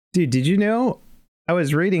Dude, did you know? I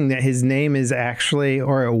was reading that his name is actually,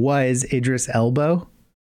 or it was, Idris Elbow.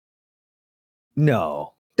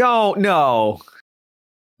 No. Don't. No.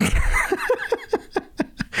 No.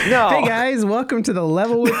 Hey guys, welcome to the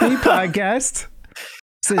Level With Me podcast.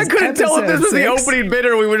 I couldn't tell if this was the opening bit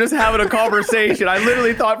or we were just having a conversation. I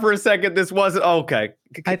literally thought for a second this wasn't okay.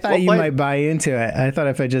 I thought you might buy into it. I thought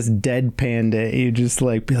if I just deadpanned it, you'd just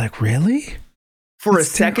be like, really? For a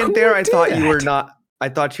second there, I thought you were not. I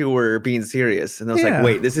thought you were being serious, and I was like,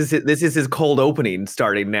 wait, this is his cold opening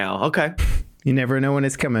starting now. Okay. You never know when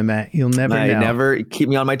it's coming, Matt. You'll never know. Never keep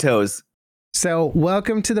me on my toes. So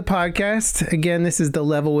welcome to the podcast. Again, this is the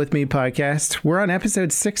Level With Me podcast. We're on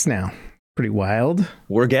episode 6 now. Pretty wild.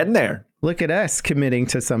 We're getting there. Look at us committing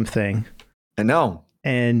to something. I know.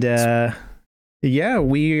 And yeah,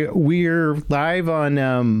 we're live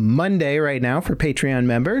on Monday right now for Patreon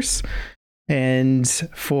members. And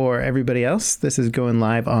for everybody else, this is going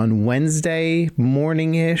live on Wednesday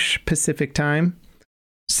morning-ish Pacific time.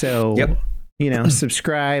 So,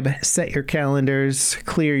 subscribe, set your calendars,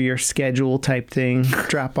 clear your schedule type thing,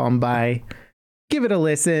 drop on by. Give it a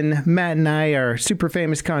listen. Matt and I are super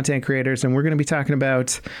famous content creators, and we're going to be talking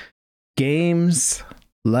about games,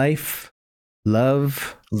 life,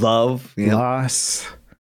 love, loss.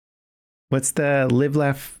 What's the live,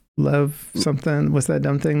 laugh, love something? What's that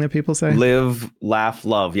dumb thing that people say? Live, laugh,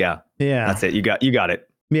 love. Yeah. That's it. You got it.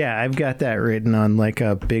 Yeah, I've got that written on like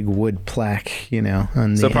a big wood plaque,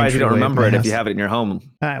 on the surprised you don't remember it if you have it in your home.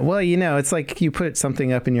 Well, it's like you put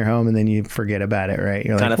something up in your home and then you forget about it, right?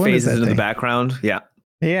 You're kind of phases into the background. Yeah.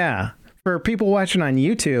 Yeah. For people watching on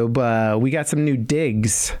YouTube, we got some new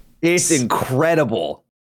digs. It's incredible.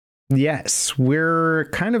 Yes. We're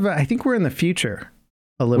kind of, I think we're in the future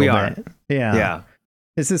a little bit. Yeah. Yeah.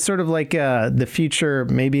 This is sort of like the future,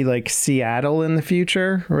 maybe like Seattle in the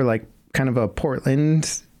future, or like kind of a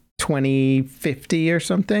Portland 2050 or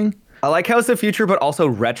something. I like how it's the future, but also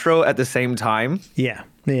retro at the same time. Yeah.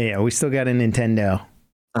 We still got a Nintendo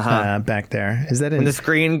back there. Is that and the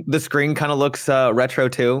screen kind of looks retro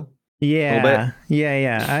too. Yeah. A little bit.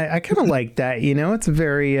 Yeah. I kind of like that. It's a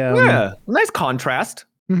very nice contrast.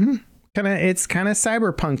 Mm-hmm. It's kind of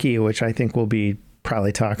cyberpunky, which I think we'll be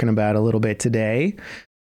probably talking about a little bit today.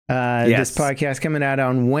 This podcast coming out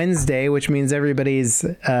on Wednesday, which means everybody's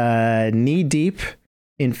knee deep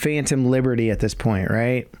in Phantom Liberty at this point,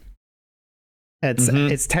 right?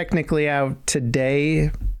 It's technically out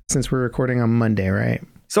today since we're recording on Monday, right?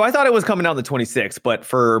 So I thought it was coming out the 26th, but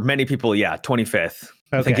for many people, 25th.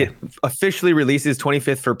 Okay. I think it officially releases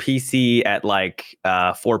 25th for PC at like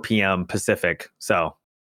 4 p.m. Pacific. So,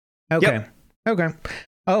 okay.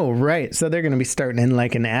 Oh, right. So they're going to be starting in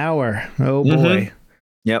like an hour. Oh boy.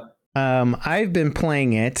 Yep. I've been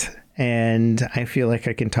playing it and I feel like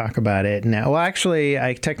I can talk about it now. Well, actually,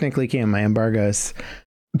 I technically can. My embargo's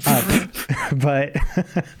up, but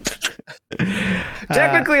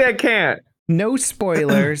technically I can't. No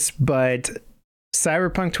spoilers, but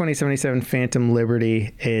Cyberpunk 2077 Phantom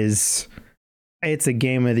Liberty it's a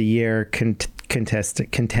game of the year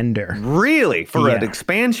contender. Really? For an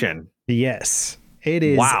expansion? Yes. It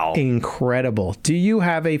is incredible. Do you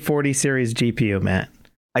have a 40 series GPU, Matt?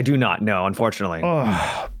 I do not know, unfortunately.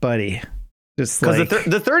 Oh, buddy. Just because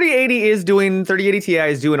the 3080 Ti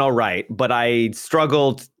is doing all right, but I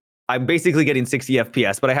struggled. I'm basically getting 60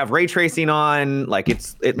 FPS, but I have ray tracing on. Like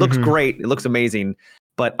it looks great. It looks amazing,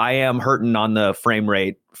 but I am hurting on the frame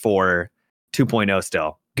rate for 2.0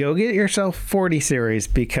 still. Go get yourself 40 series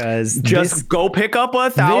because go pick up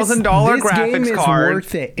 $1,000 graphics card.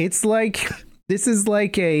 Worth it. It's like this is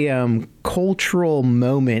like a cultural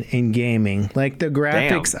moment in gaming. Like the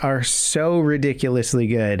graphics are so ridiculously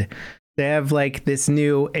good. They have like this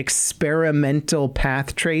new experimental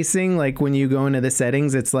path tracing. Like when you go into the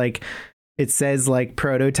settings, it's like it says like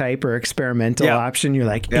prototype or experimental option. You're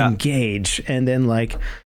like engage, and then like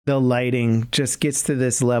the lighting just gets to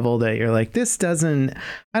this level that you're like,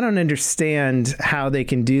 I don't understand how they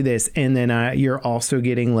can do this. And then you're also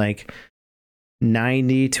getting like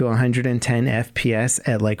 90 to 110 FPS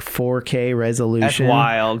at like 4K resolution. That's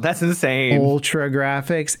wild. That's insane. Ultra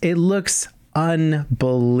graphics. It looks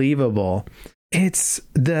unbelievable. It's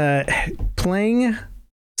playing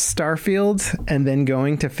Starfield and then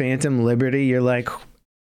going to Phantom Liberty. You're like,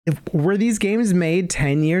 were these games made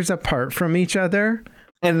 10 years apart from each other?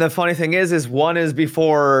 And the funny thing is one is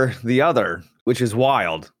before the other, which is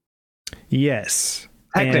wild. Yes.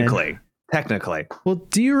 Technically. Well,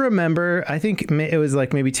 do you remember, I think it was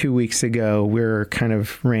like maybe 2 weeks ago, we were kind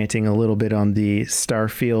of ranting a little bit on the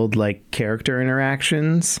Starfield like character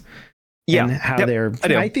interactions. Yeah. And how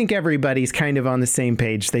I think everybody's kind of on the same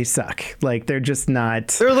page. They suck. Like they're just not.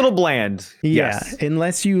 They're a little bland. Yeah. Yes.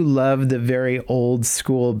 Unless you love the very old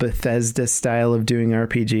school Bethesda style of doing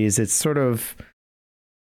RPGs, it's sort of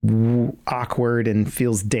awkward and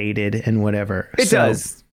feels dated and whatever. It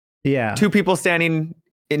does. Yeah. Two people standing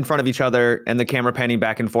in front of each other and the camera panning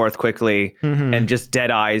back and forth quickly and just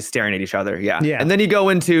dead eyes staring at each other. Yeah. And then you go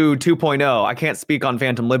into 2.0. I can't speak on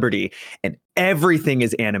Phantom Liberty, and everything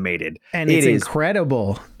is animated. And it's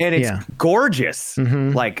incredible. And it's gorgeous.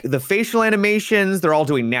 Like the facial animations, they're all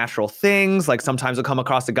doing natural things. Like sometimes you'll come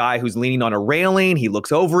across a guy who's leaning on a railing. He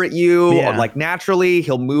looks over at you like naturally.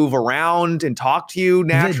 He'll move around and talk to you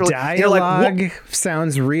naturally. The dialogue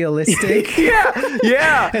sounds realistic.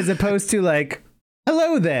 Yeah. As opposed to like,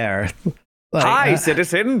 hello there. Like, hi,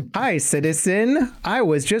 citizen. Hi, citizen. I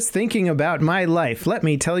was just thinking about my life. Let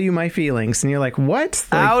me tell you my feelings. And you're like, what?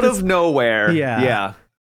 Like, out of nowhere. Yeah.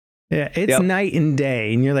 It's night and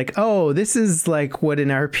day. And you're like, oh, this is like what an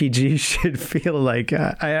RPG should feel like.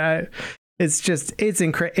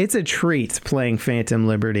 It's a treat playing Phantom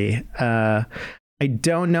Liberty. I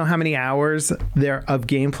don't know how many hours of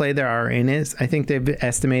gameplay there are in it. I think they've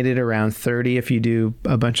estimated around 30 if you do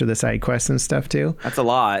a bunch of the side quests and stuff too. That's a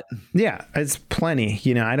lot. Yeah, it's plenty.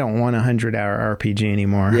 You know, I don't want a 100-hour RPG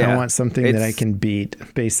anymore. I want something that I can beat,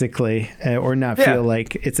 basically, or not feel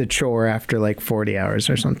like it's a chore after like 40 hours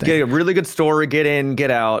or something. Get a really good story, get in,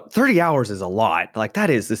 get out. 30 hours is a lot. Like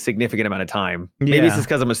that is a significant amount of time. Maybe it's just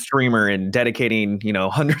because I'm a streamer and dedicating,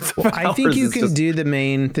 hundreds of hours. I think you can do the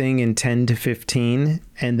main thing in 10 to 15.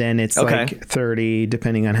 And then it's like 30,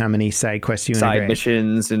 depending on how many side quests you integrate. Side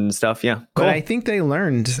missions and stuff, yeah. Cool. But I think they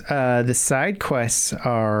learned the side quests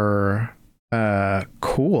are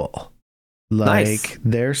cool. Like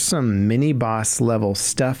there's some mini boss level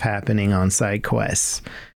stuff happening on side quests,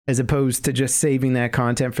 as opposed to just saving that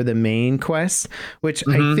content for the main quest, which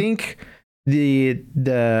I think the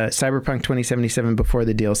Cyberpunk 2077 before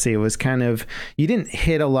the DLC was kind of, you didn't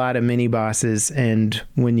hit a lot of mini bosses, and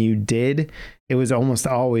when you did, it was almost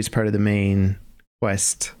always part of the main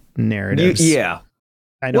quest narratives.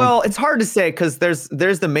 Well, it's hard to say because there's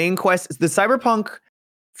the main quest, the Cyberpunk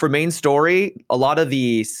for main story. A lot of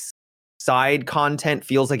the side content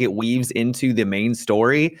feels like it weaves into the main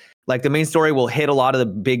story. Like the main story will hit a lot of the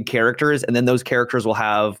big characters, and then those characters will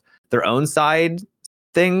have their own side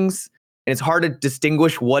things. And it's hard to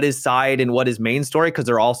distinguish what is side and what is main story because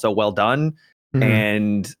they're all so well done.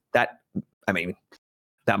 And that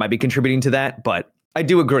might be contributing to that, but I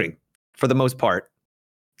do agree for the most part.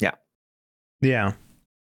 Yeah.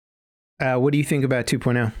 What do you think about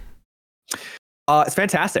 2.0? It's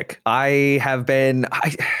fantastic. I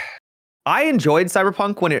enjoyed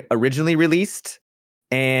Cyberpunk when it originally released,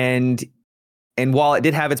 and while it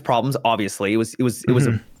did have its problems, obviously it was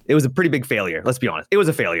a pretty big failure. Let's be honest. It was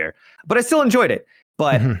a failure, but I still enjoyed it.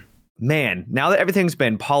 But man, now that everything's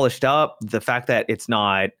been polished up, the fact that it's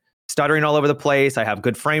not stuttering all over the place, I have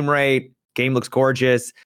good frame rate, game looks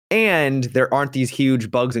gorgeous, and there aren't these huge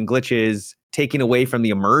bugs and glitches taking away from the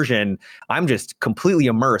immersion. I'm just completely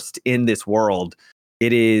immersed in this world.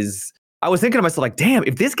 I was thinking to myself, like, damn,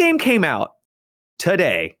 if this game came out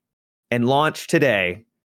today and launched today,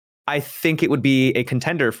 I think it would be a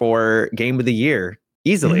contender for Game of the Year.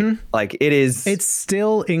 Easily. Like it's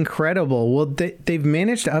still incredible. Well, they've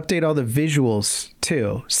managed to update all the visuals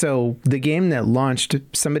too. So the game that launched,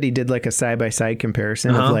 somebody did like a side-by-side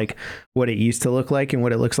comparison of like what it used to look like and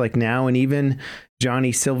what it looks like now. And even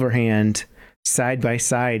Johnny Silverhand side by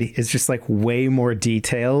side is just like way more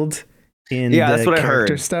detailed in the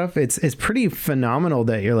character stuff. It's pretty phenomenal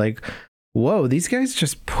that you're like, whoa, these guys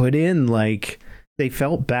just put in like, they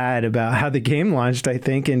felt bad about how the game launched, I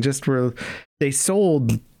think, and they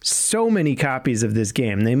sold so many copies of this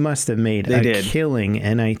game. They must have made a killing,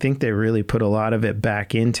 and I think they really put a lot of it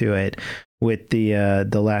back into it with the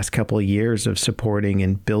last couple of years of supporting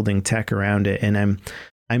and building tech around it. And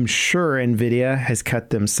I'm sure Nvidia has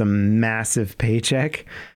cut them some massive paycheck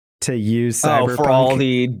to use Cyberpunk for all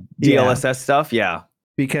the DLSS stuff. Yeah.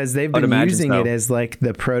 Because they've been using it as like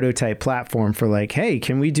the prototype platform for like, hey,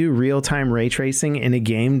 can we do real-time ray tracing in a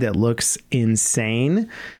game that looks insane?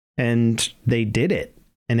 And they did it.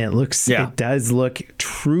 And it does look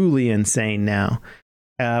truly insane now.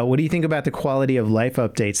 What do you think about the quality of life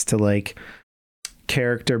updates to like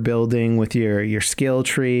character building with your skill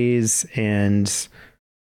trees and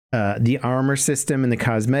the armor system and the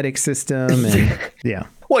cosmetic system? And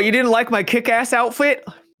Well, you didn't like my kick-ass outfit?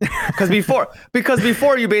 Because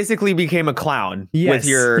before you basically became a clown with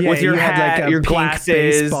your hat, like your pink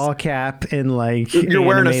glasses, baseball cap, and like you're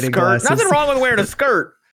wearing a skirt. Glasses. Nothing wrong with wearing a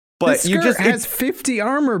skirt, But you just has 50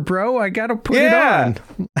 armor, bro. I gotta put it on.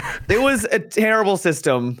 It was a terrible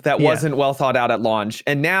system that wasn't well thought out at launch.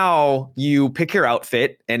 And now you pick your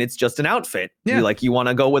outfit and it's just an outfit. Yeah. You want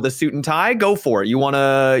to go with a suit and tie, go for it. You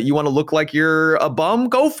wanna look like you're a bum,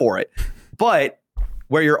 go for it. But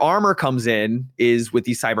where your armor comes in is with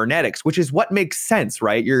these cybernetics, which is what makes sense,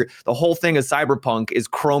 right? The whole thing of Cyberpunk is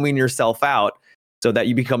chroming yourself out so that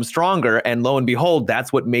you become stronger. And lo and behold,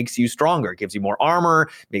 that's what makes you stronger. It gives you more armor,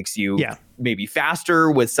 makes you maybe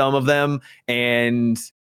faster with some of them. And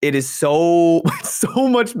it is so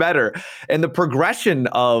much better. And the progression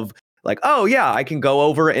of like, oh yeah, I can go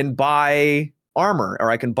over and buy armor,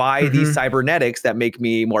 or I can buy these cybernetics that make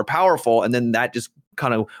me more powerful. And then that just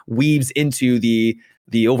kind of weaves into the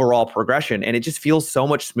overall progression, and it just feels so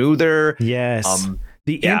much smoother. Yes.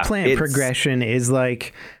 The implant progression is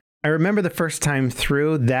like, I remember the first time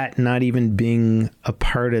through that not even being a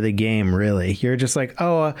part of the game, really. You're just like,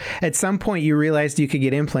 at some point you realized you could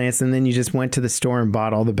get implants, and then you just went to the store and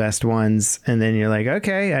bought all the best ones. And then you're like,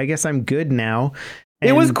 okay, I guess I'm good now. And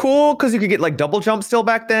it was cool because you could get like double jump still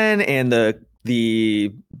back then, and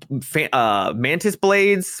the mantis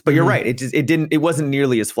blades. But you're right. It wasn't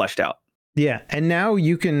nearly as fleshed out. Yeah. And now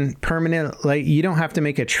you can you don't have to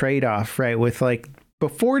make a trade-off, right? With like,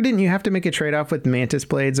 before, didn't you have to make a trade-off with mantis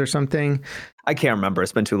blades or something? I can't remember.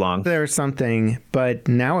 It's been too long. There's something, but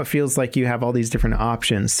now it feels like you have all these different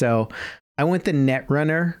options. So I went the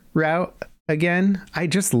Netrunner route again. I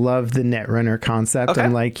just love the Netrunner concept. Okay.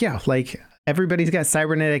 I'm like, everybody's got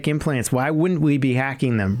cybernetic implants. Why wouldn't we be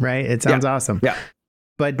hacking them, right? It sounds awesome. Yeah.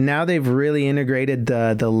 But now they've really integrated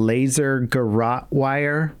the laser garrote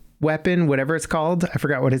wire weapon, whatever it's called. I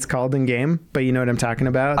forgot what it's called in game, but you know what I'm talking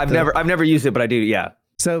about. I've never used it, but I do. Yeah.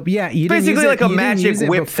 So yeah, you basically like a magic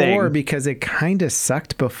whip before thing, because it kind of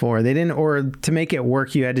sucked before. They didn't, or to make it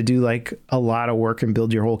work, you had to do like a lot of work and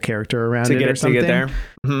build your whole character around it or something. To get there.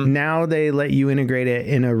 Mm-hmm. Now they let you integrate it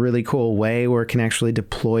in a really cool way where it can actually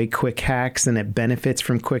deploy quick hacks, and it benefits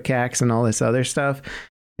from quick hacks and all this other stuff.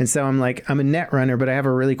 And so I'm like, I'm a Netrunner, but I have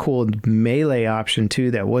a really cool melee option too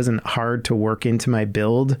that wasn't hard to work into my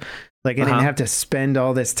build. Like I didn't have to spend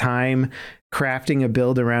all this time crafting a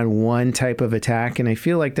build around one type of attack. And I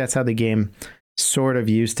feel like that's how the game sort of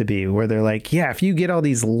used to be, where they're like, yeah, if you get all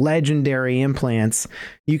these legendary implants,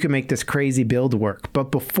 you can make this crazy build work. But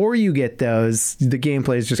before you get those, the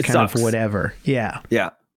gameplay is just of whatever. Yeah. Yeah.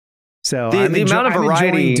 So the amount of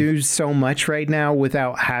variety, do so much right now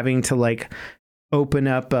without having to like open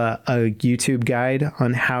up a YouTube guide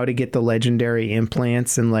on how to get the legendary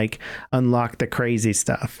implants and like unlock the crazy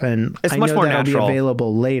stuff. And it's I much know more that'll natural. Be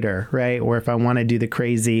available later, right? Or if I want to do the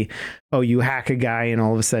crazy, you hack a guy and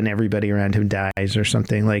all of a sudden everybody around him dies or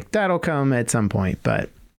something, like that'll come at some point. But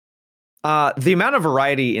the amount of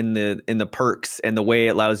variety in the perks and the way it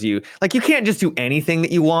allows you, like, you can't just do anything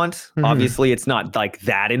that you want. Mm-hmm. Obviously, it's not like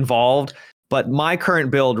that involved. But my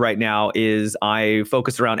current build right now is I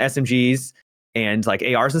focus around SMGs and like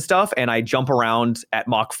ARs and stuff, and I jump around at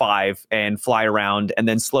Mach 5 and fly around and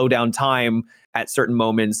then slow down time at certain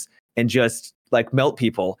moments and just like melt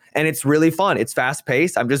people. And it's really fun. It's fast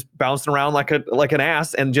paced. I'm just bouncing around like an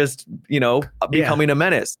ass and just, becoming a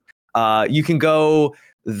menace. You can go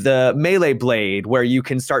the melee blade, where you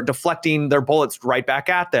can start deflecting their bullets right back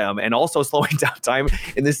at them and also slowing down time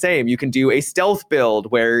in the same. You can do a stealth build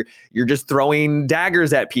where you're just throwing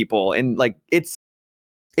daggers at people, and like it's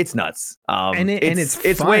nuts.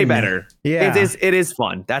 It's way better. Yeah, it is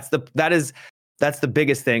fun. That's the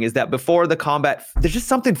biggest thing, is that before the combat, there's just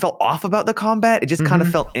something felt off about the combat. It just kind of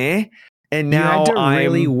felt And now you had to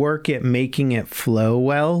really work at making it flow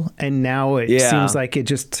well. And now it seems like it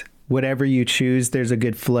just, whatever you choose, there's a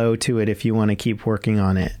good flow to it if you want to keep working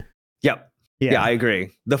on it. Yep. Yeah, I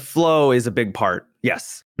agree. The flow is a big part.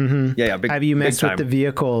 Yes. Mm-hmm. Yeah. Have you messed with the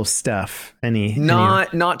vehicle stuff?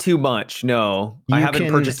 Not too much. No, I haven't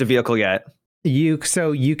purchased a vehicle yet.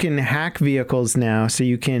 So you can hack vehicles now. So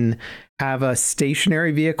you can have a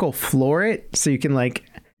stationary vehicle floor it. So you can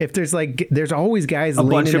if there's always guys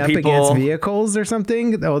leaning up against vehicles or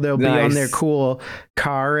something. They'll be on their cool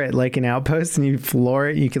car at like an outpost, and you floor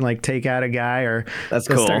it. You can take out a guy, or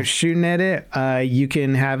start shooting at it. You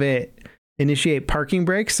can have it initiate parking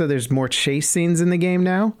brakes. So there's more chase scenes in the game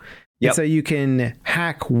now. Yep. So you can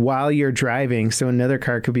hack while you're driving. So another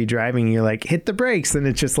car could be driving, and you're hit the brakes, and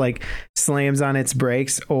it just slams on its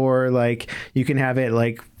brakes, or you can have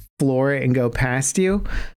it floor it and go past you.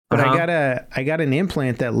 But I got an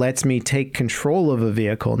implant that lets me take control of a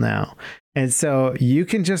vehicle now. And so you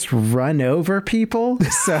can just run over people.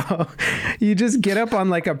 So you just get up on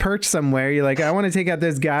like a perch somewhere. You're like, I want to take out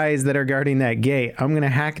those guys that are guarding that gate. I'm going to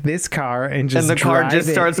hack this car and just and the car just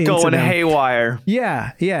starts going haywire.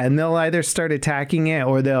 Yeah. Yeah. And they'll either start attacking it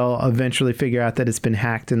or they'll eventually figure out that it's been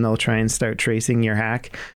hacked and they'll try and start tracing your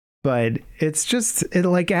hack. But it's just, it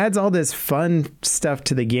like adds all this fun stuff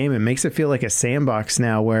to the game. It makes it feel like a sandbox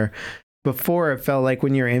now, where before it felt like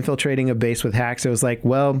when you're infiltrating a base with hacks, it was like,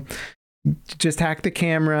 well, just hack the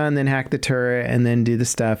camera and then hack the turret and then do the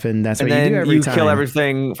stuff. And that's what you do every time. You kill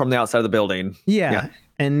everything from the outside of the building. Yeah.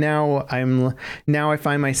 And now I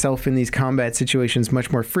find myself in these combat situations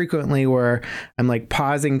much more frequently where I'm like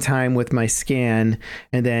pausing time with my scan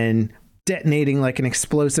and then detonating like an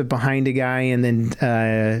explosive behind a guy and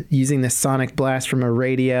then using the sonic blast from a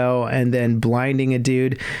radio and then blinding a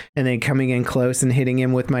dude and then coming in close and hitting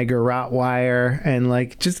him with my garrote wire and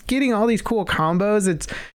like just getting all these cool combos.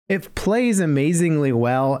 It plays amazingly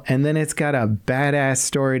well, and then it's got a badass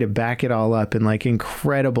story to back it all up and like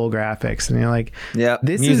incredible graphics. And you're like, yeah,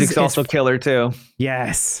 this music's also killer too.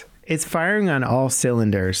 Yes. It's firing on all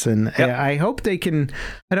cylinders, and I hope they can.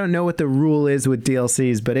 I don't know what the rule is with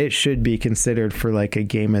DLCs, but it should be considered for like a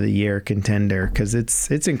game of the year contender because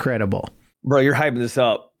it's incredible. Bro, you're hyping this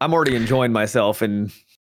up. I'm already enjoying myself, and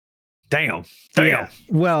damn. Yeah.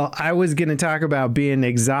 Well, I was going to talk about being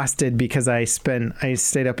exhausted because I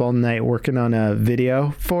stayed up all night working on a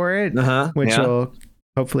video for it, which will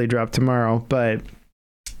hopefully drop tomorrow. But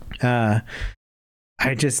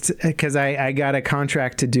because I got a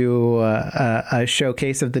contract to do a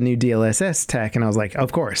showcase of the new DLSS tech, and I was like,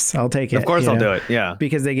 of course, I'll take it. Of course, I'll do it. Yeah.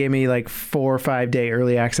 Because they gave me like 4 or 5 day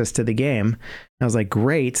early access to the game. I was like,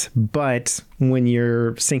 great. But when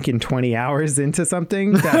you're sinking 20 hours into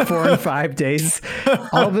something, that 4 and 5 days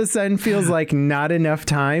all of a sudden feels like not enough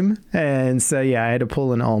time. And so, yeah, I had to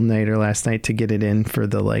pull an all-nighter last night to get it in for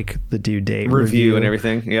the due date review and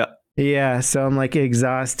everything. Yeah. Yeah, so I'm like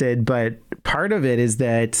exhausted, but part of it is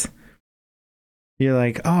that you're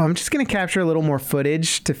like, oh, I'm just going to capture a little more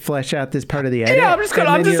footage to flesh out this part of the edit. Yeah, I'm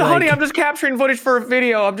just capturing footage for a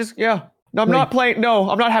video. I'm not playing. No,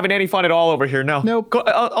 I'm not having any fun at all over here. No. Nope.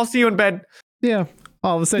 I'll see you in bed. Yeah.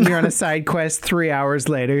 All of a sudden you're on a side quest 3 hours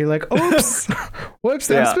later. You're like, oops, whoops.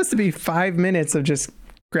 That was supposed to be 5 minutes of just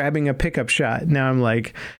grabbing a pickup shot. Now I'm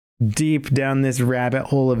like deep down this rabbit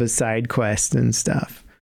hole of a side quest and stuff.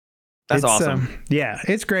 That's awesome. Yeah,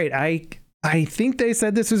 it's great. I think they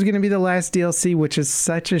said this was going to be the last DLC, which is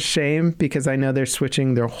such a shame because I know they're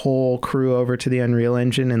switching their whole crew over to the Unreal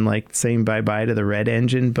Engine and like saying bye-bye to the Red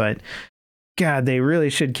Engine. But God, they really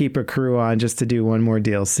should keep a crew on just to do one more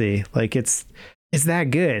DLC. Like it's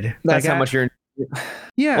that good. That's like, how much you're.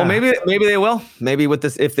 Yeah. Well, maybe they will. Maybe with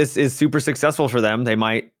this, if this is super successful for them, they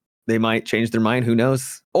might change their mind. Who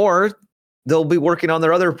knows? Or they'll be working on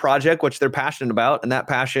their other project, which they're passionate about, and that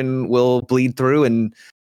passion will bleed through. And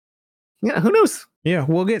yeah, who knows? Yeah,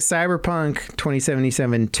 we'll get Cyberpunk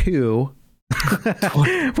 2077 2.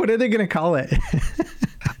 What are they going to call it?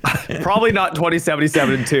 Probably not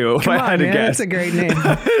 2077 2. Come on, man, that's a great name.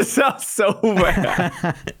 It sounds so bad.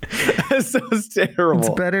 It sounds terrible. It's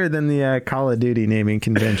better than the Call of Duty naming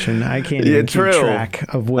convention. I can't even keep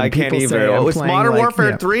track of when people say I'm was playing Modern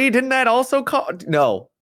Warfare 3. Didn't that also call? No.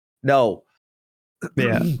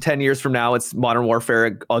 Yeah. 10 years from now, it's Modern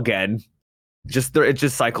Warfare again. It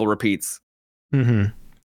just cycle repeats. Mm-hmm.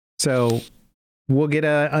 So we'll get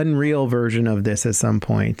an Unreal version of this at some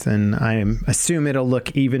point, and I assume it'll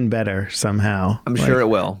look even better somehow. I'm sure it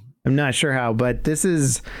will. I'm not sure how, but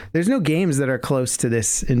there's no games that are close to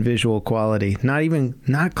this in visual quality.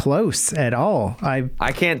 Not close at all.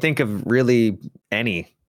 I can't think of really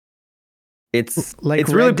any. It's like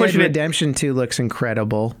it's really pushing Redemption 2 looks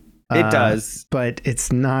incredible. It does. But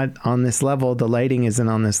it's not on this level. The lighting isn't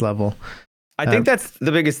on this level. I think that's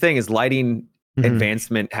the biggest thing is lighting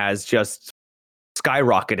advancement has just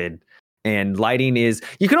skyrocketed. And lighting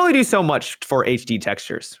you can only do so much for HD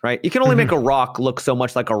textures, right? You can only make a rock look so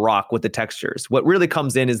much like a rock with the textures. What really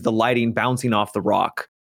comes in is the lighting bouncing off the rock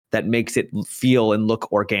that makes it feel and look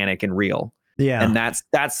organic and real. Yeah. And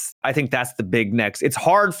I think that's the big next. It's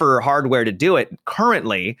hard for hardware to do it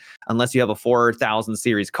currently, unless you have a 4000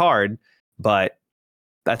 series card. But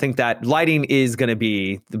I think that lighting is going to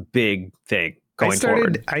be the big thing going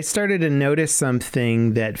forward. I started to notice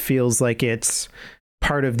something that feels like it's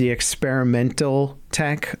part of the experimental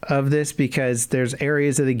tech of this, because there's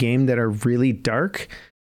areas of the game that are really dark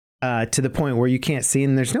to the point where you can't see,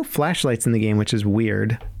 and there's no flashlights in the game, which is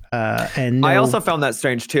weird. And I also found that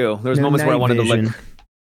strange too. There was moments where I wanted to look.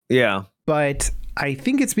 Yeah. But I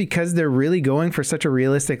think it's because they're really going for such a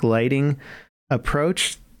realistic lighting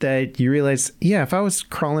approach that you realize, yeah, if I was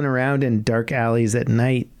crawling around in dark alleys at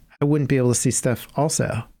night, I wouldn't be able to see stuff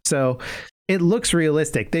also. So it looks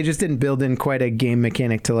realistic. They just didn't build in quite a game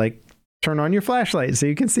mechanic to like turn on your flashlight so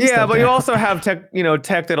you can see stuff. Yeah, but now. you also have tech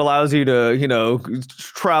that allows you to,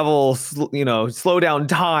 travel, slow down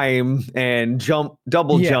time and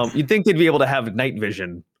double jump. You'd think they'd be able to have night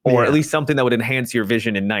vision, or at least something that would enhance your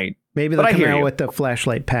vision in night. Maybe they'll come out with the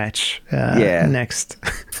flashlight patch next.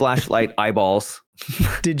 Flashlight eyeballs.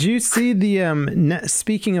 Did you see the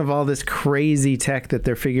speaking of all this crazy tech that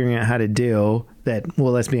they're figuring out how to do, that,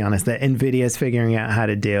 well, let's be honest, that NVIDIA is figuring out how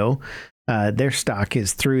to do, their stock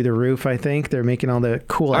is through the roof. I think they're making all the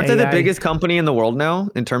cool Aren't AI. they the biggest company in the world now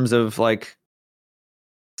in terms of like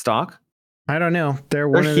stock? I don't know.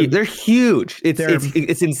 They're huge.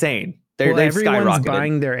 It's insane. Everyone's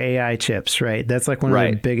buying their AI chips, right? That's like one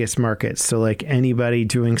of the biggest markets. So like anybody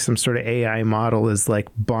doing some sort of AI model is like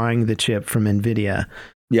buying the chip from NVIDIA.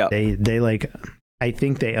 Yeah. They like, I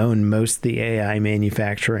think they own most of the AI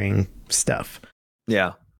manufacturing stuff.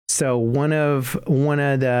 Yeah. So one of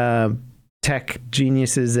the tech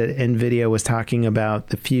geniuses at NVIDIA was talking about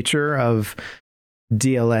the future of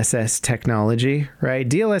DLSS technology, right?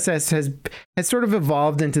 DLSS has sort of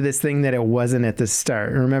evolved into this thing that it wasn't at the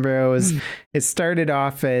start. Remember, it started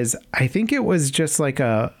off as, I think it was just like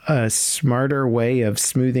a smarter way of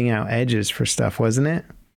smoothing out edges for stuff, wasn't it?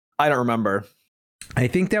 I don't remember. I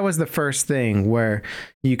think that was the first thing where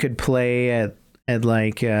you could play at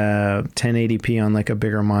like 1080p on like a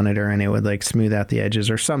bigger monitor and it would like smooth out the edges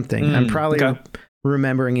or something. I'm probably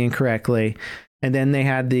remembering incorrectly. And then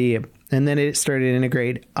then it started to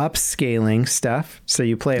integrate upscaling stuff. So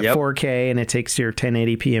you play at 4K and it takes your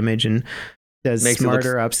 1080p image and does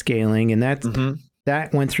smarter upscaling. And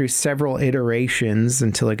that went through several iterations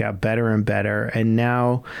until it got better and better. And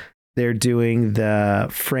now they're doing the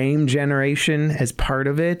frame generation as part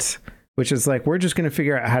of it, which is like, we're just going to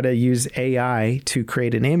figure out how to use AI to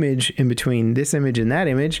create an image in between this image and that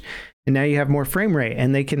image. And now you have more frame rate,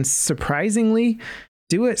 and they can surprisingly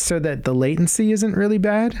do it so that the latency isn't really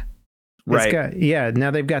bad. Right.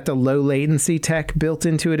 Now they've got the low latency tech built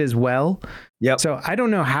into it as well. Yep. So I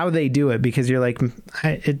don't know how they do it, because you're like,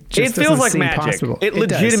 it feels like magic. Possible. It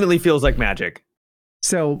legitimately feels like magic.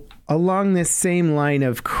 So along this same line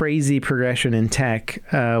of crazy progression in tech,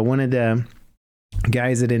 one of the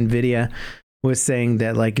guys at NVIDIA was saying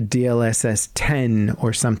that like DLSS 10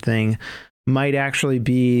 or something might actually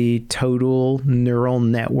be total neural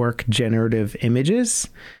network generative images.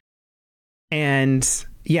 And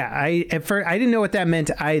at first I didn't know what that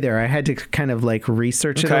meant either. I had to kind of like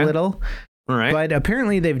research it a little. All right. But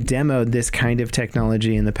apparently they've demoed this kind of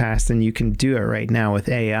technology in the past, and you can do it right now with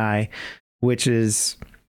AI, which is,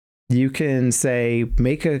 you can say,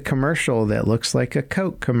 make a commercial that looks like a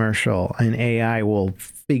Coke commercial, and AI will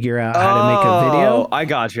figure out how to make a video. I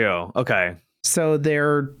got you. Okay. So they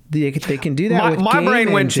can do that. My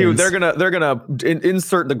brain went to, they're gonna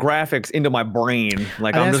insert the graphics into my brain.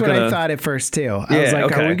 Like, that's what I thought at first too. I was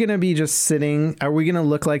like, are we gonna be just sitting? Are we gonna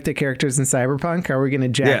look like the characters in Cyberpunk? Are we gonna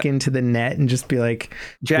jack into the net and just be like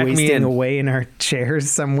wasting away in our chairs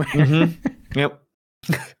somewhere? Mm-hmm. Yep.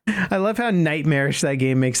 I love how nightmarish that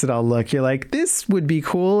game makes it all look. You're like, this would be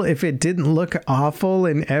cool if it didn't look awful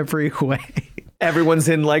in every way. Everyone's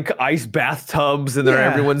in like ice bathtubs, and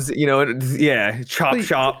everyone's, chop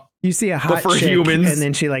shop. You see a hot chick, humans, and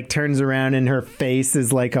then she like turns around and her face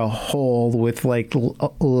is like a hole with like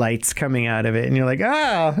lights coming out of it, and you're like,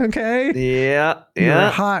 okay, yeah, you're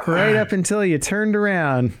hot right up until you turned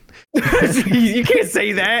around. You can't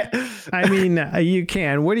say that. I mean, you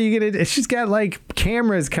can. What are you gonna do? She's got like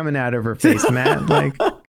cameras coming out of her face, Matt.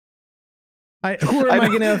 Like, who am I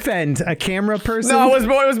going to offend? A camera person? No, it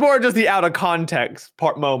was more just the out of context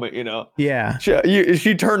moment, Yeah.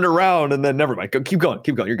 She turned around, and then never mind. Keep going.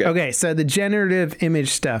 You're good. Okay, so the generative image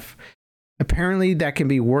stuff, apparently that can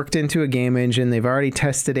be worked into a game engine. They've already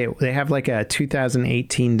tested it. They have like a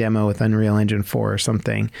 2018 demo with Unreal Engine 4 or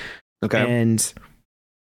something. Okay. And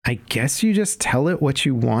I guess you just tell it what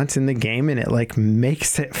you want in the game, and it like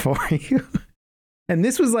makes it for you. And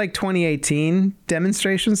this was like 2018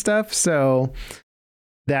 demonstration stuff, so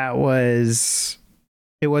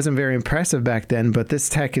it wasn't very impressive back then, but this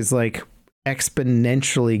tech is like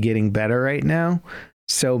exponentially getting better right now.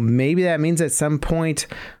 So maybe that means at some point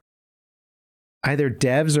either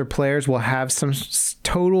devs or players will have some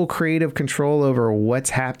total creative control over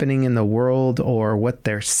what's happening in the world or what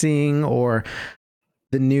they're seeing, or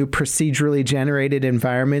the new procedurally generated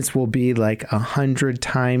environments will be like 100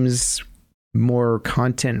 times more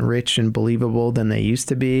content rich and believable than they used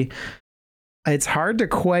to be. It's hard to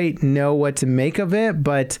quite know what to make of it,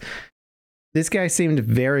 but This guy seemed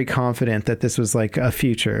very confident that this was like a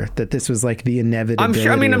future, that this was like the inevitability.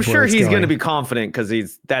 I'm sure he's going to be confident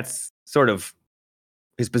because that's sort of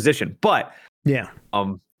his position. But yeah,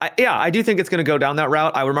 I do think it's going to go down that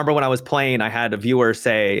route. I remember when I was playing, I had a viewer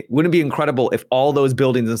say, "Wouldn't it be incredible if all those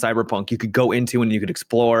buildings in Cyberpunk you could go into and you could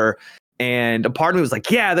explore?" And a part of me was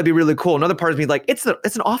like, "Yeah, that'd be really cool." Another part of me like, "It's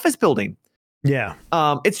an office building." Yeah.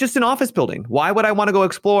 It's just an office building. Why would I want to go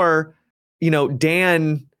explore,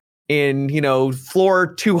 Dan in,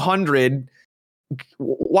 floor 200?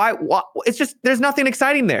 Why? It's just, there's nothing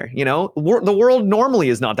exciting there. The world normally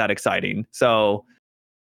is not that exciting. So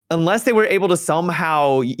unless they were able to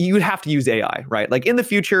somehow, you'd have to use AI, right? Like in the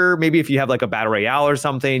future, maybe if you have like a battle royale or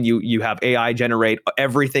something, you have AI generate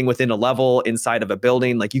everything within a level inside of a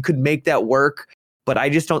building. Like you could make that work. But I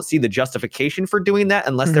just don't see the justification for doing that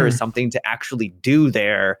unless there is something to actually do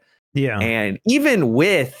there. Yeah. And even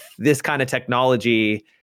with this kind of technology,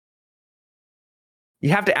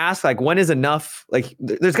 you have to ask, like, when is enough? Like,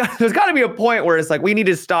 there's got to be a point where it's like, we need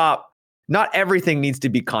to stop. Not everything needs to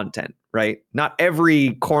be content, right? Not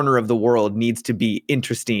every corner of the world needs to be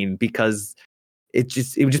interesting because it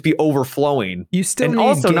would just be overflowing. You still and need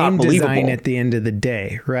also game not design at the end of the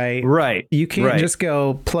day, right? Right. You can't just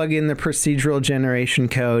go plug in the procedural generation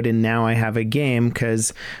code and now I have a game,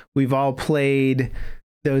 because we've all played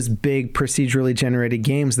those big procedurally generated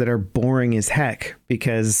games that are boring as heck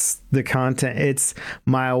because the content, it's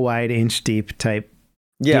mile wide, inch deep type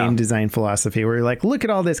game design philosophy where you're like, look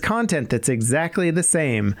at all this content that's exactly the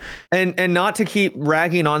same. And not to keep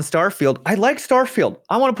ragging on Starfield. I like Starfield.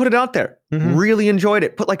 I want to put it out there. Really enjoyed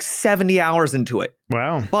it. Put like 70 hours into it.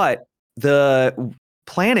 Wow. But the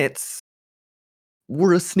planets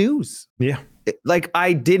were a snooze. Yeah. Like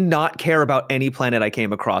I did not care about any planet I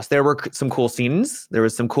came across. There were some cool scenes. There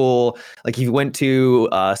was some cool, like if you went to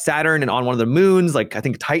Saturn and on one of the moons, like I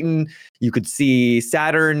think Titan, you could see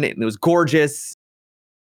Saturn and it was gorgeous.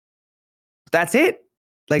 That's it.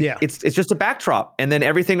 Like it's just a backdrop. And then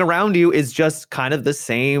everything around you is just kind of the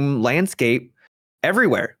same landscape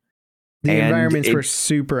everywhere. The environments were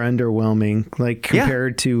super underwhelming, like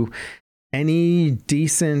compared to any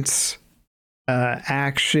decent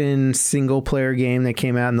action single player game that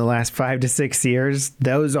came out in the last 5 to 6 years.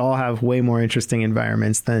 Those all have way more interesting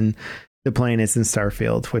environments than the planets in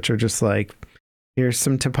Starfield, which are just like, here's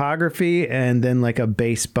some topography and then like a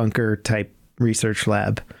base bunker type research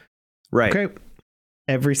lab. Right. Okay.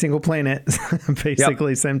 Every single planet,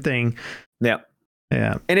 basically same thing. Yeah.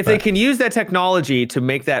 Yeah. And if they can use that technology to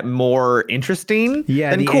make that more interesting,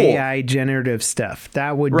 then the cool. AI generative stuff,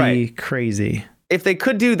 that would be crazy. If they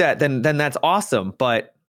could do that, then that's awesome.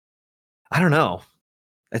 But I don't know.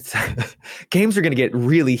 It's games are going to get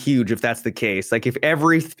really huge if that's the case. Like if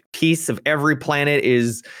every piece of every planet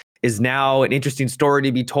is now an interesting story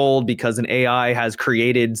to be told because an AI has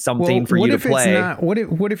created something for you to play.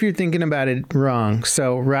 What if you're thinking about it wrong?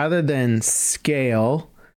 So rather than scale,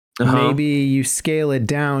 maybe you scale it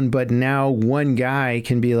down, but now one guy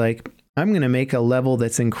can be like, I'm going to make a level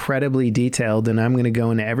that's incredibly detailed and I'm going to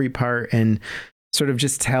go into every part and sort of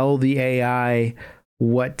just tell the AI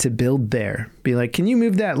what to build there. Be like, can you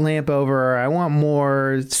move that lamp over? Or I want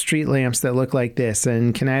more street lamps that look like this.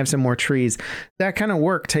 And can I have some more trees? That kind of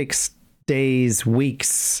work takes days,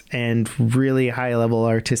 weeks, and really high level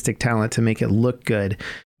artistic talent to make it look good.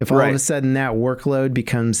 If all of a sudden that workload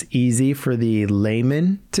becomes easy for the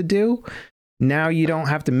layman to do, now you don't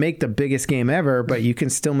have to make the biggest game ever, but you can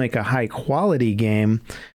still make a high quality game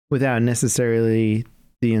without necessarily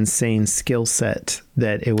the insane skill set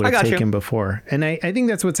that it would have taken before. And I think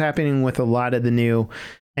that's what's happening with a lot of the new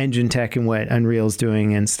engine tech and what Unreal's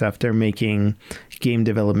doing and stuff. They're making game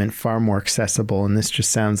development far more accessible. And this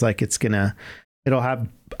just sounds like it'll have,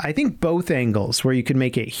 I think, both angles where you could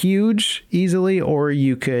make it huge easily, or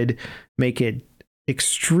you could make it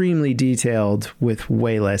extremely detailed with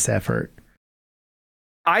way less effort.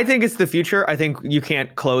 I think it's the future. I think you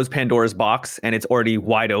can't close Pandora's box and it's already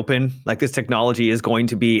wide open. Like this technology is going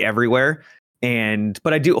to be everywhere.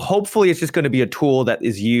 But hopefully it's just going to be a tool that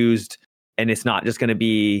is used and it's not just going to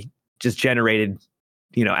be just generated,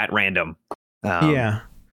 at random.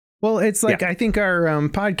 Well, it's like, I think our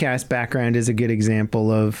podcast background is a good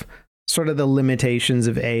example of sort of the limitations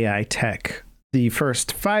of AI tech. The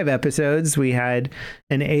first 5 episodes, we had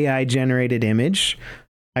an AI generated image.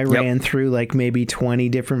 I ran through like maybe 20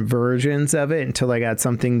 different versions of it until I got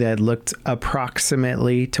something that looked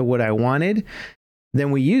approximately to what I wanted.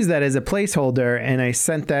 Then we used that as a placeholder and I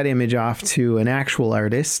sent that image off to an actual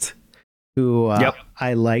artist who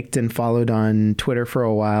I liked and followed on Twitter for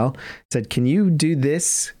a while. Said, can you do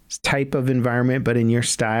this type of environment, but in your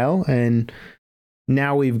style? And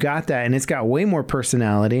now we've got that, and it's got way more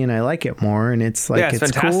personality, and I like it more. And it's like, it's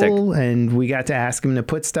fantastic. cool. And we got to ask him to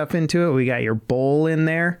put stuff into it. We got your bowl in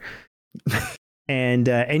there.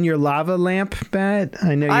 And your lava lamp, Matt.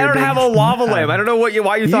 I know I don't have a lava lamp. I don't know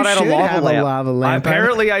why you thought I had a lava lamp.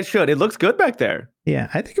 Apparently, I should. It looks good back there. Yeah,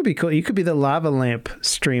 I think it'd be cool. You could be the lava lamp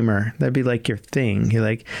streamer. That'd be like your thing. You're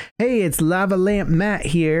like, hey, it's lava lamp Matt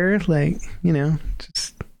here. Like,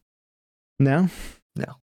 just no.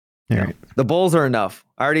 All right. The bowls are enough.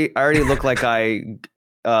 I already look like I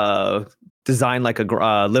designed like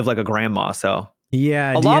live like a grandma. So.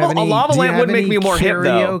 Yeah, a lava lamp would make me more hip,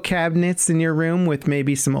 though. Curio cabinets in your room with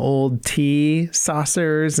maybe some old tea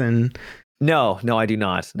saucers and no, I do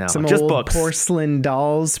not. No, some just old books. Porcelain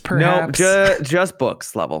dolls, perhaps. No, just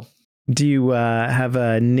books level. Do you have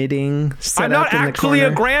a knitting set I'm not up in actually the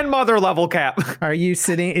a grandmother level, Cap. Are you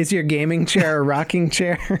sitting? Is your gaming chair a rocking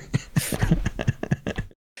chair?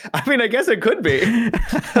 I mean, I guess it could be.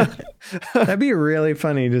 That'd be really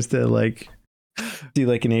funny just to like do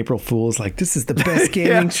like an April Fool's, like, this is the best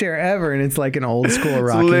gaming chair ever, and it's like an old school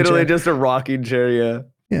rocking chair. It's literally just a rocking chair, yeah.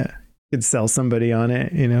 Yeah. Could sell somebody on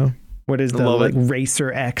it, What is the like Racer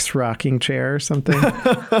X rocking chair or something? We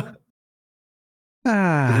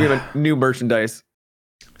have a new merchandise.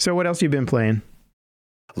 So what else you been playing?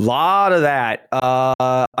 A lot of that.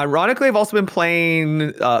 Ironically, I've also been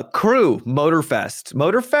playing Crew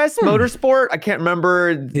Motorsport. I can't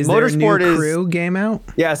remember. Is there a new Crew game out?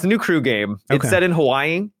 Yeah, it's a new Crew game. Okay. It's set in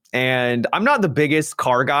Hawaii, and I'm not the biggest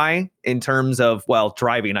car guy in terms of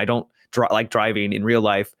driving. I don't like driving in real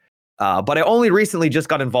life, but I only recently just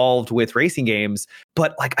got involved with racing games.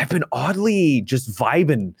 But like, I've been oddly just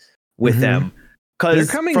vibing with them. They're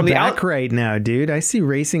coming back right now, dude. I see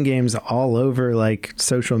racing games all over like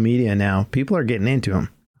social media now. People are getting into them.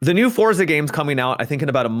 The new Forza game's coming out, I think, in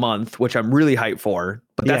about a month, which I'm really hyped for.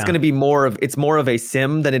 But that's going to be more of a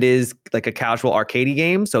sim than it is like a casual arcadey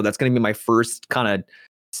game. So that's going to be my first kind of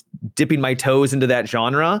dipping my toes into that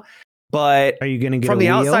genre. But are you going to get from the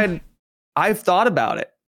outside? I've thought about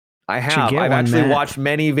it. I have. I've actually watched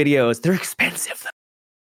many videos. They're expensive though.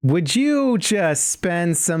 Would you just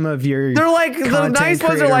spend some of your They're like the nice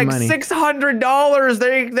ones are like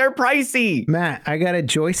 $600. They're pricey. Matt, I got a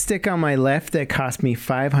joystick on my left that cost me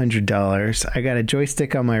 $500. I got a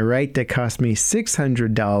joystick on my right that cost me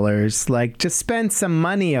 $600. Like, just spend some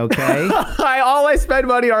money, okay? All I spend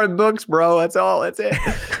money on books, bro. That's all. That's it.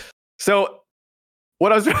 So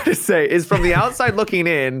what I was trying to say is, from the outside looking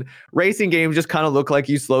in, racing games just kind of look like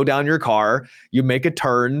you slow down your car, you make a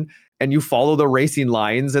turn, and you follow the racing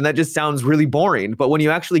lines, and that just sounds really boring. But when you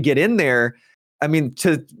actually get in there, I mean,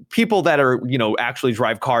 to people that are, actually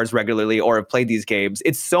drive cars regularly or have played these games,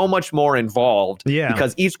 it's so much more involved. Yeah.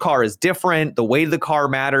 Because each car is different. The weight of the car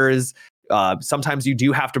matters. Sometimes you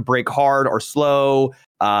do have to brake hard or slow.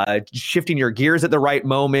 Shifting your gears at the right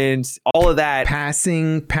moment, all of that.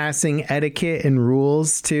 Passing etiquette and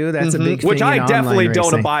rules too. That's a big thing. Which I definitely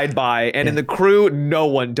don't abide by. And in the Crew, no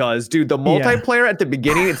one does. Dude, the multiplayer at the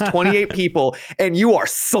beginning, it's 28 people, and you are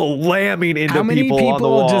slamming into How many people on the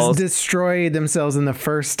walls. just destroy themselves in the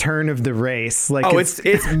first turn of the race? Like,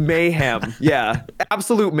 it's mayhem. Yeah,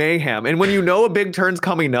 absolute mayhem. And when you know a big turn's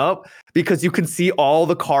coming up, because you can see all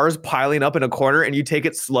the cars piling up in a corner, and you take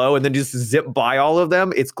it slow and then just zip by all of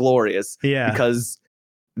them, it's glorious. Yeah. Because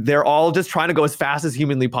they're all just trying to go as fast as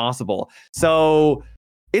humanly possible. So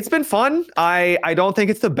it's been fun. I don't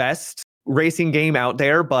think it's the best racing game out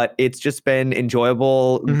there, but it's just been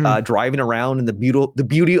enjoyable driving around in the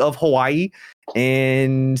beauty of Hawaii.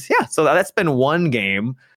 And yeah, so that's been one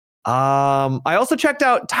game. I also checked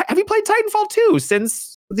out, have you played Titanfall 2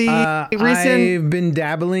 since the recent? I've been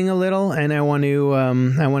dabbling a little, and I want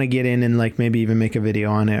to get in and like maybe even make a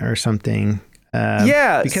video on it or something.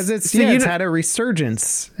 Because it's had a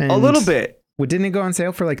resurgence and a little bit. Didn't it go on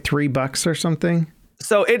sale for like $3 or something?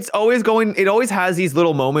 So it always has these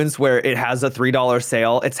little moments where it has a $3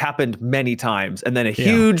 sale. It's happened many times, and then a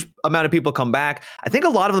huge amount of people come back. I think a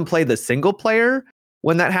lot of them play the single player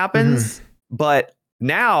when that happens, but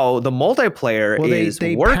now the multiplayer is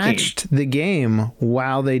they working. Patched the game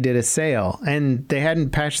while they did a sale, and they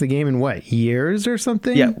hadn't patched the game in years or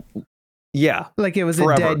something. Yeah. Like it was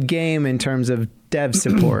forever. A dead game in terms of dev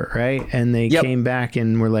support, right? And they came back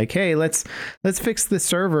and were like, hey, let's fix the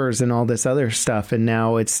servers and all this other stuff. And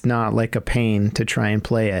now it's not like a pain to try and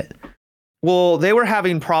play it. Well, they were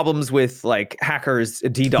having problems with like hackers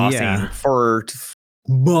DDoSing for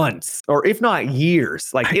months, or if not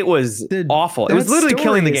years. Like it was awful. It was literally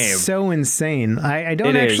killing the game. So insane. I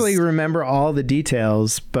don't actually remember all the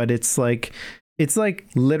details, but it's like it's like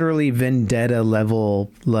literally vendetta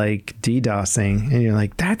level like DDoSing, and you're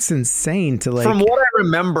like, that's insane to like. From what I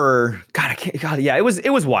remember, yeah, it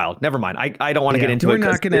was wild. Never mind. I don't want to get into it. We're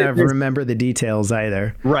not going to remember the details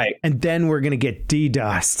either. Right. And then we're going to get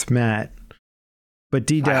DDoSed, Matt. But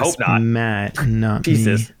DDoS, I hope not. Matt, not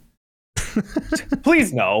Jesus. me.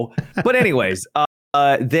 Please no. But anyways,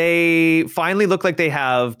 they finally look like they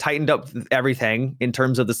have tightened up everything in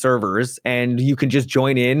terms of the servers, and you can just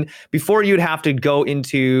join in. Before, you'd have to go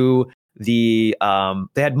into the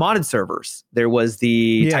they had modded servers. There was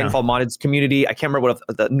the Titanfall modded community. I can't remember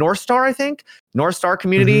what the North Star, I think. North Star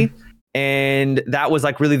community. Mm-hmm. And that was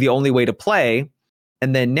like really the only way to play.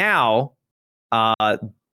 And then now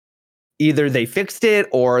either they fixed it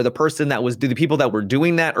or the people that were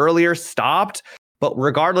doing that earlier stopped. But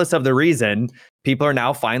regardless of the reason, people are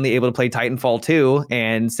now finally able to play Titanfall 2.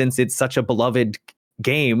 And since it's such a beloved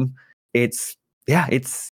game, it's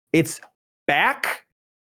back.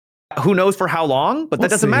 Who knows for how long, but that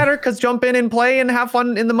doesn't matter because jump in and play and have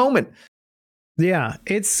fun in the moment. Yeah,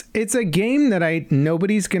 it's a game that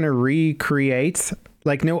nobody's going to recreate.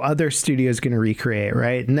 Like no other studio is going to recreate,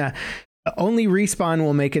 right? No, only Respawn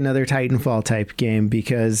will make another Titanfall type game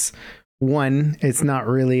because one, it's not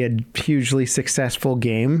really a hugely successful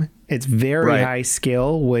game. It's very high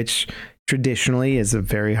skill, which traditionally is a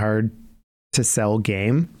very hard to sell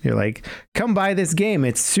game. You're like, come buy this game.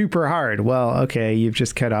 It's super hard. Well, okay, you've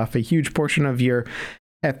just cut off a huge portion of your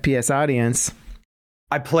FPS audience.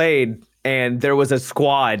 I played and there was a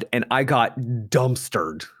squad and I got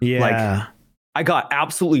dumpstered. Yeah. Like I got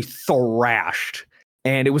absolutely thrashed.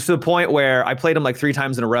 And it was to the point where I played them like 3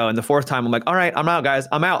 times in a row. And the 4th time, I'm like, all right, I'm out, guys.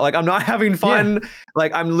 I'm out. Like, I'm not having fun. Yeah.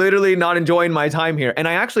 Like, I'm literally not enjoying my time here. And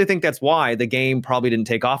I actually think that's why the game probably didn't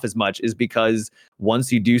take off as much, is because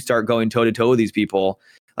once you do start going toe to toe with these people,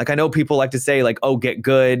 like, I know people like to say, like, oh, get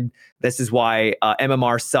good. This is why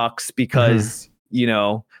MMR sucks because, you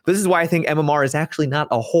know, this is why I think MMR is actually not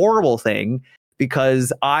a horrible thing.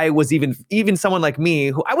 Because I was even someone like me,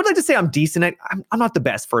 who I would like to say I'm decent at. I'm not the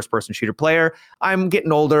best first-person shooter player. I'm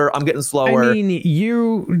getting older. I'm getting slower. I mean,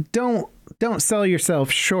 you don't sell yourself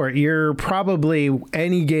short. You're probably,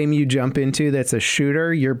 any game you jump into that's a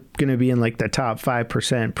shooter, you're going to be in like the top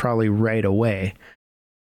 5% probably right away.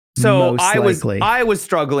 So I was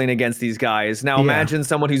struggling against these guys. Now imagine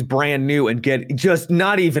someone who's brand new and get just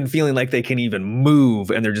not even feeling like they can even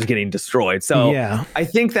move and they're just getting destroyed. So I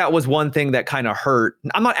think that was one thing that kind of hurt.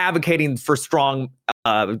 I'm not advocating for strong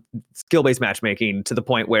skill-based matchmaking to the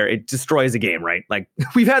point where it destroys a game, right? Like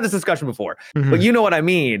we've had this discussion before, but you know what I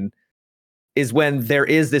mean is when there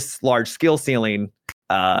is this large skill ceiling,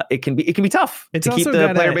 it can be tough to keep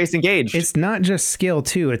the player base engaged. It's not just skill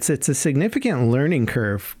too. It's a significant learning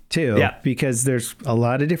curve too, because there's a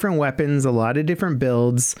lot of different weapons, a lot of different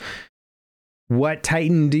builds. What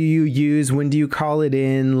Titan do you use? When do you call it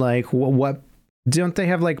in? Like what don't they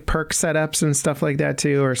have like perk setups and stuff like that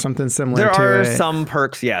too, or something similar? There are some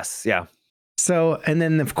perks. Yes. Yeah. So, and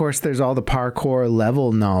then of course there's all the parkour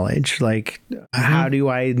level knowledge. Like, how do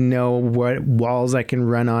I know what walls I can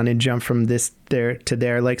run on and jump from this there to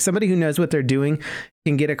there? Like somebody who knows what they're doing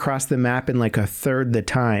can get across the map in like a third the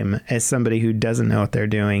time as somebody who doesn't know what they're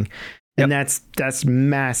doing. And that's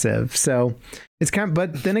massive. So it's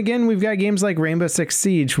but then again, we've got games like Rainbow Six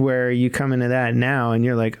Siege where you come into that now and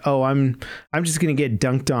you're like, oh, I'm just going to get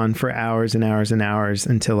dunked on for hours and hours and hours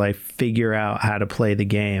until I figure out how to play the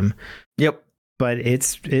game. Yep. But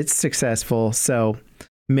it's successful. So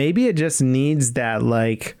maybe it just needs that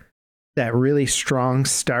really strong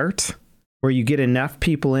start where you get enough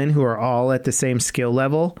people in who are all at the same skill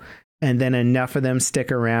level, and then enough of them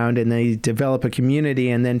stick around and they develop a community,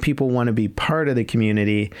 and then people want to be part of the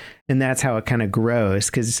community. And that's how it kind of grows,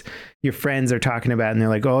 because your friends are talking about it and they're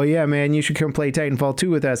like, oh yeah, man, you should come play Titanfall 2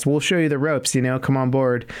 with us. We'll show you the ropes, come on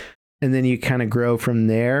board. And then you kind of grow from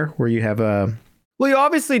there where you have well, you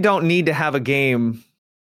obviously don't need to have a game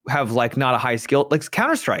have like not a high skill, like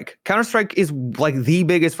Counter-Strike. Counter-Strike is like the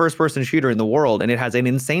biggest first-person shooter in the world, and it has an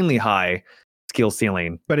insanely high skill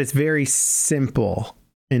ceiling. But it's very simple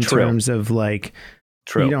in terms of like,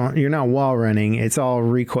 you're not wall running. It's all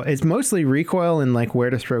recoil. It's mostly recoil and like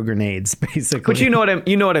where to throw grenades, basically. But you know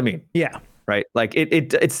what I mean? Yeah. Right. Like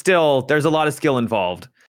it's still, there's a lot of skill involved,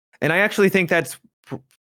 and I actually think that's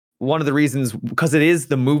one of the reasons, because it is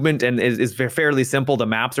the movement and is fairly simple. The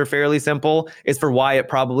maps are fairly simple. Is for why it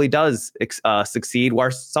probably does succeed.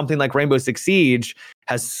 Where something like Rainbow Six Siege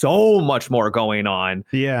has so much more going on.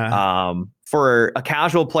 Yeah. For a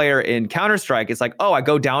casual player in Counter-Strike, it's like, oh, I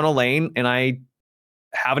go down a lane and I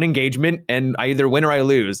have an engagement and I either win or I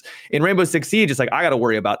lose. In Rainbow Six Siege, it's like I got to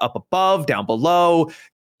worry about up above, down below,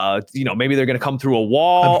 maybe they're going to come through a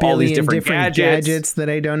wall, all these different gadgets that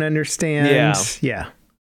I don't understand. Yeah.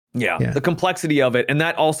 The complexity of it. And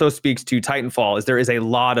that also speaks to Titanfall, is there is a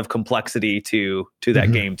lot of complexity to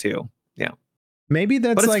that game too. Yeah. Maybe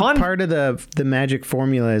that's like fun. part of the magic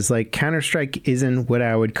formula is like Counter-Strike isn't what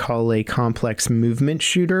I would call a complex movement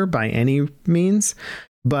shooter by any means,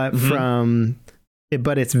 but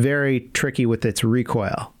but it's very tricky with its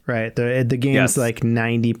recoil, right? The game's like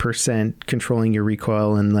 90% controlling your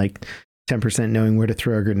recoil and like 10% knowing where to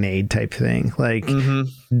throw a grenade type thing. Like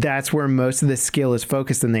that's where most of the skill is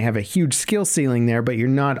focused, and they have a huge skill ceiling there, but you're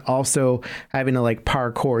not also having to like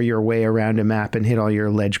parkour your way around a map and hit all your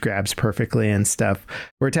ledge grabs perfectly and stuff.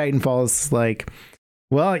 Where Titanfall is like,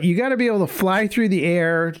 well, you got to be able to fly through the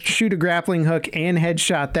air, shoot a grappling hook, and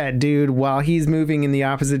headshot that dude while he's moving in the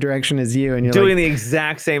opposite direction as you, and you're doing the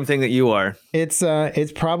exact same thing that you are. It's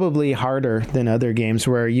probably harder than other games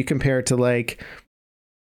where you compare it to like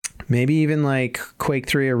maybe even like Quake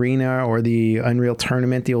 3 Arena or the Unreal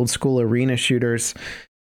Tournament, the old school arena shooters.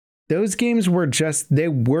 Those games were just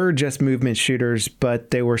movement shooters,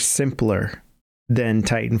 but they were simpler than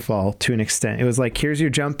Titanfall to an extent. It was like, here's your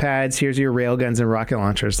jump pads, here's your railguns and rocket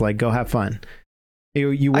launchers. Like, go have fun.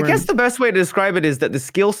 I guess the best way to describe it is that the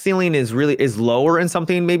skill ceiling is lower in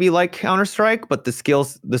something maybe like Counter-Strike, but the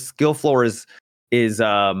skill floor is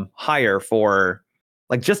higher for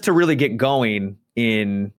like just to really get going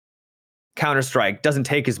in Counter-Strike doesn't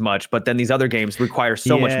take as much, but then these other games require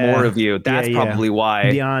so much more of you. That's probably why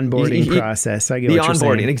the onboarding process. I get what you're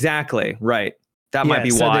saying. Exactly, right. That might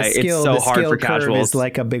be why it's so hard for casuals. Is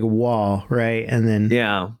like a big wall, right? And then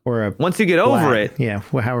once you get over it,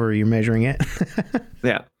 however you're measuring it.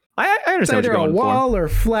 I understand. It's either a wall or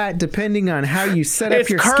flat, depending on how you set up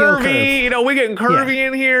your curvy, skill curve. We getting curvy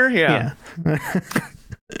in here. Yeah.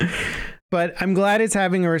 But I'm glad it's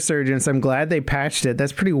having a resurgence. I'm glad they patched it.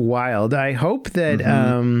 That's pretty wild. I hope that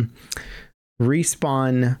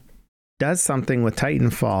Respawn does something with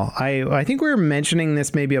Titanfall. I think we were mentioning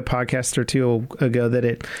this maybe a podcast or two ago that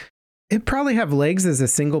it probably have legs as a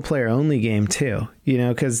single player only game too,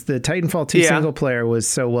 because the Titanfall 2 single player was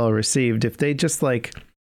so well received. If they just like,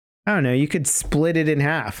 I don't know, you could split it in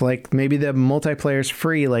half. Like maybe the multiplayer is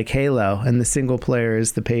free like Halo and the single player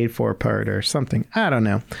is the paid for part or something. I don't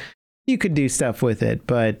know. You could do stuff with it,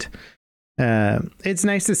 but it's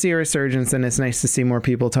nice to see a resurgence, and it's nice to see more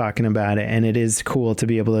people talking about it. And it is cool to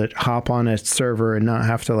be able to hop on a server and not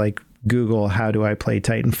have to like Google how do I play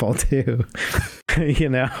Titanfall 2.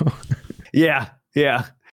 Yeah.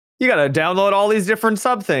 You got to download all these different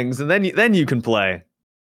sub things, and then you can play.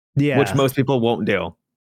 Yeah, which most people won't do.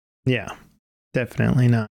 Yeah, definitely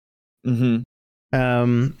not. You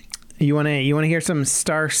want to hear some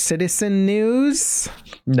Star Citizen news?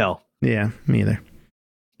 No. Yeah, me either.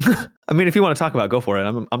 I mean, if you want to talk about it, go for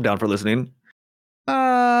it. I'm down for listening.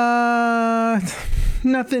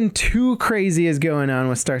 Nothing too crazy is going on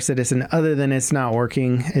with Star Citizen other than it's not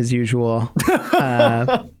working as usual.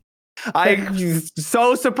 I'm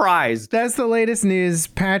so surprised. That's the latest news.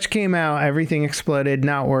 Patch came out, everything exploded,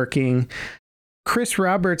 not working. Chris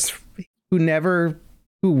Roberts, who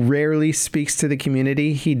rarely speaks to the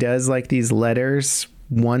community, he does like these letters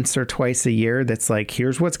once or twice a year that's like,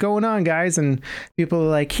 here's what's going on, guys, and people are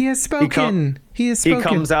like, he has spoken. He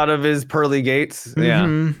comes out of his pearly gates. He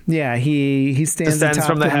stands descends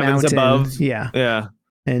from the heavens above,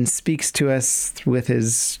 and speaks to us with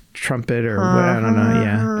his trumpet or what, I don't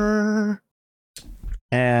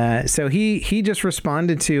know. So he just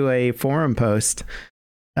responded to a forum post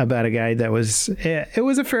about a guy that was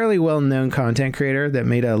a fairly well-known content creator that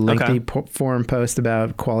made a lengthy forum post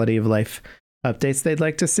about quality of life updates they'd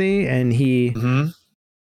like to see, and he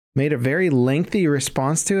made a very lengthy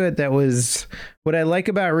response to it. That was what I like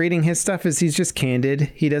about reading his stuff, is he's just candid.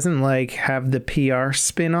 He doesn't like have the PR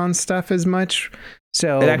spin on stuff as much.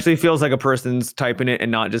 So it actually feels like a person's typing it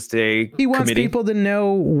and not just a he wants committee. People to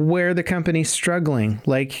know where the company's struggling,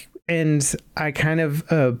 and I kind of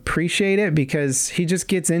appreciate it because he just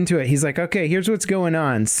gets into it. He's like, okay, here's what's going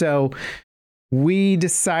on. So we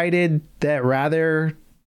decided that rather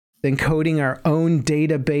than coding our own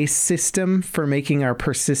database system for making our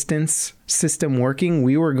persistence system working,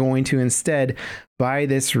 we were going to instead buy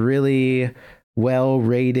this really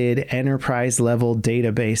well-rated enterprise-level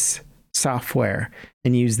database software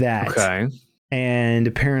and use that. Okay. And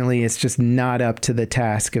apparently it's just not up to the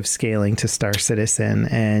task of scaling to Star Citizen.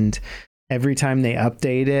 And every time they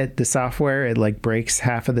update it, the software, it like breaks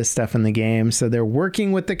half of the stuff in the game. So they're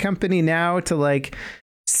working with the company now to like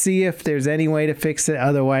see if there's any way to fix it.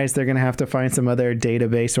 Otherwise, they're going to have to find some other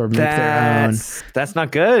database or make their own. That's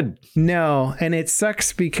not good. No, and it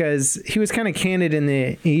sucks because he was kind of candid in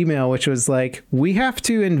the email, which was like, we have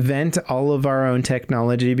to invent all of our own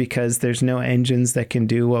technology because there's no engines that can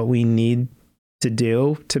do what we need to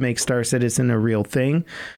do to make Star Citizen a real thing.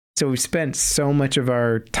 So we spent so much of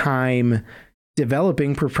our time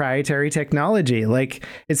developing proprietary technology. Like,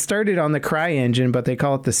 it started on the Cry engine, but they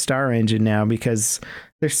call it the Star engine now because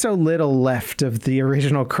there's so little left of the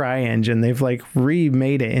original Cry engine. They've like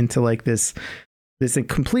remade it into like this a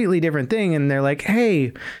completely different thing. And they're like,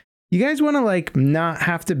 hey, you guys want to like not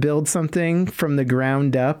have to build something from the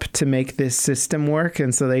ground up to make this system work?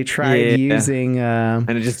 And so they tried using and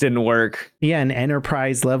it just didn't work. Yeah, an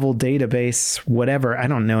enterprise level database, whatever. I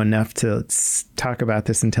don't know enough to talk about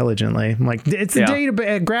this intelligently. I'm like, it's a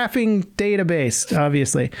graphing database,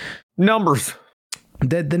 obviously. Numbers.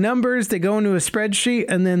 The numbers, they go into a spreadsheet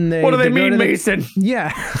and then they... What do they mean, Mason?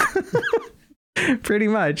 Yeah, pretty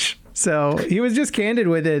much. So he was just candid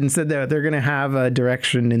with it and said that they're going to have a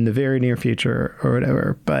direction in the very near future or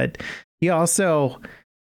whatever. But he also,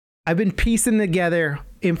 I've been piecing together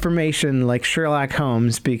information like Sherlock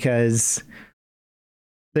Holmes because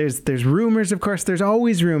there's rumors, of course, there's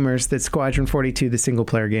always rumors that Squadron 42, the single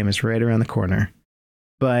player game, is right around the corner.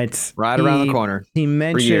 But around the corner. He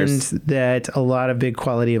mentioned that a lot of big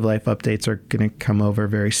quality of life updates are going to come over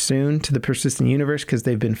very soon to the persistent universe because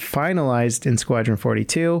they've been finalized in Squadron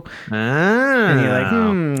 42. And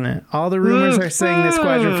you're like, all the rumors are saying that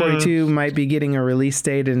Squadron 42 might be getting a release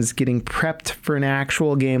date and is getting prepped for an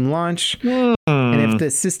actual game launch. And if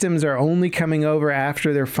the systems are only coming over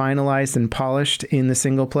after they're finalized and polished in the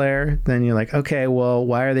single player, then you're like, okay, well,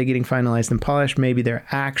 why are they getting finalized and polished? Maybe they're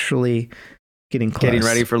actually getting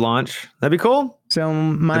ready for launch. That'd be cool. So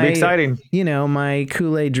that'd be exciting. You know, my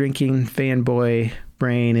Kool-Aid drinking fanboy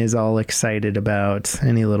brain is all excited about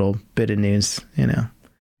any little bit of news, you know,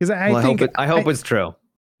 because I hope it's true.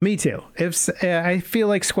 Me too. I feel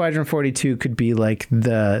like Squadron 42 could be like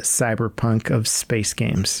the Cyberpunk of space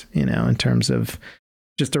games, you know, in terms of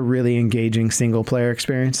just a really engaging single player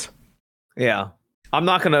experience. Yeah. I'm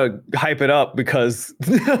not going to hype it up because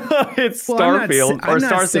it's Starfield or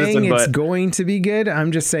Star Citizen. It's going to be good.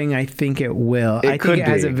 I'm just saying I think it will. I think it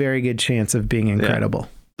has a very good chance of being incredible.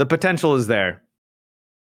 Yeah. The potential is there.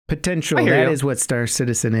 Potential. That is what Star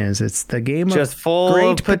Citizen is. It's the game just of full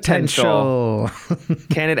great of potential.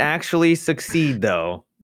 Can it actually succeed, though?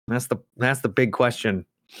 That's the big question.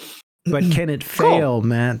 But can it fail,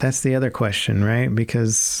 Matt? That's the other question, right?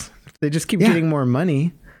 Because if they just keep getting more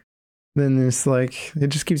money, then it's like it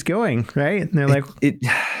just keeps going, right? And they're like, it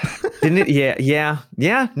didn't it?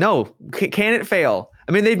 Yeah. No, can it fail?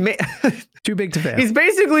 I mean, they've made too big to fail. He's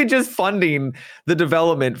basically just funding the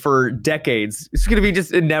development for decades. It's going to be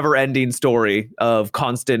just a never-ending story of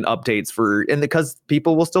constant updates because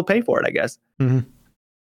people will still pay for it, I guess. Mm-hmm.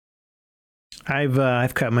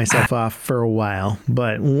 I've cut myself off for a while,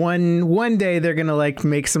 but one day they're gonna like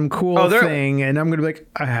make some cool thing, and I'm gonna be like,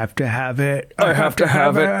 I have to have it. I have to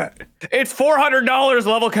have it. It's $400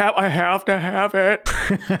 level cap. I have to have it.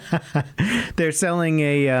 They're selling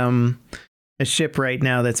a ship right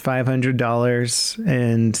now that's $500,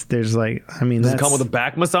 and there's like, I mean, does it come with a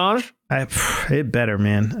back massage? It better,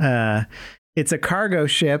 man. It's a cargo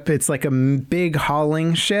ship. It's like a big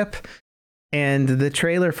hauling ship. And the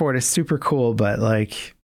trailer for it is super cool, but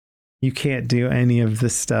like you can't do any of the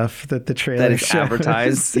stuff that the trailer that is shows.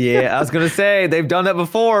 Advertised. Yeah, I was gonna say they've done that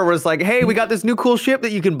before. Where it's like, hey, we got this new cool ship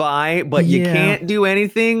that you can buy, but you can't do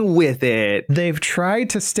anything with it. They've tried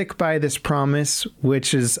to stick by this promise,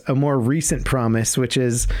 which is a more recent promise, which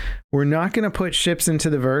is we're not going to put ships into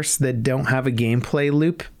the verse that don't have a gameplay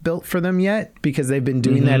loop built for them yet, because they've been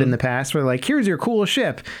doing that in the past. Where like, here's your cool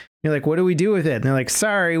ship. You're like, what do we do with it? And they're like,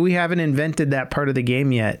 sorry, we haven't invented that part of the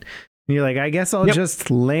game yet. And you're like, I guess I'll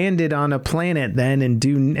just land it on a planet then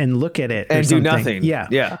and look at it and do nothing.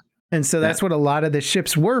 Yeah. And so that's what a lot of the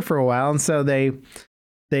ships were for a while. And so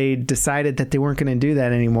they decided that they weren't going to do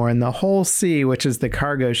that anymore. And the whole sea, which is the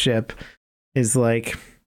cargo ship, is like,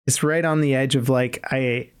 it's right on the edge of like,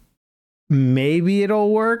 maybe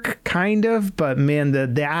it'll work kind of, but man,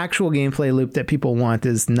 the actual gameplay loop that people want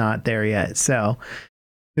is not there yet. So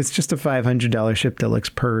it's just a $500 ship that looks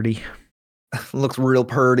purty. Looks real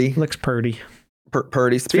purty. Looks purty.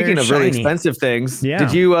 Purty. Speaking of really expensive things,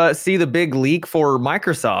 did you see the big leak for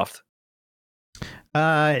Microsoft?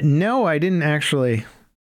 No, I didn't actually.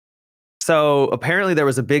 So apparently there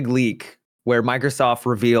was a big leak where Microsoft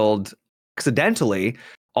revealed accidentally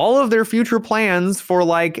all of their future plans for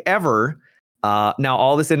like ever. Now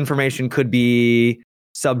all this information could be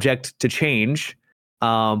subject to change.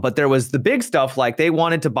 But there was the big stuff, like they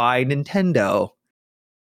wanted to buy Nintendo.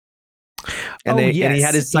 And and he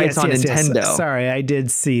had his sights on Nintendo. Yes. Sorry, I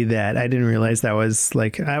did see that. I didn't realize that was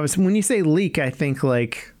like, when you say leak, I think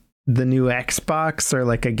like the new Xbox or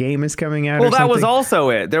like a game is coming out. Well, that was also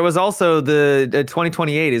it. There was also the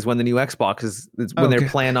 2028 is when the new Xbox is when they're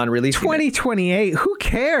planning on releasing 2028. Who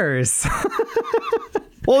cares?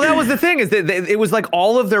 Well, that was the thing, is that it was like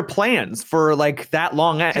all of their plans for like that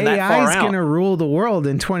long and that far out. AI is going to rule the world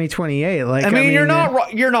in 2028. Like, I mean, you're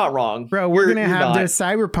not wrong, bro. We're going to have the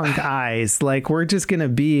cyberpunk eyes. Like, we're just going to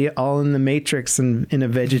be all in the Matrix and in a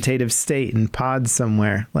vegetative state in pods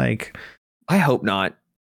somewhere. Like, I hope not.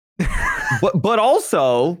 but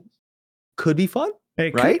also could be fun.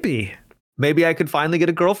 It right? could be. Maybe I could finally get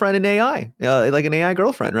a girlfriend in AI, like an AI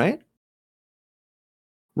girlfriend, right?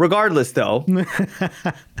 Regardless, though, there's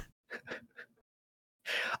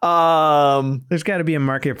got to be a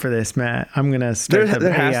market for this, Matt. I'm gonna start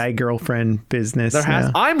the AI girlfriend business.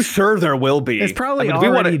 I'm sure there will be. It's probably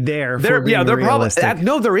already there. They're probably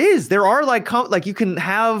no. There is. There are like you can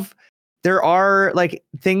have. There are like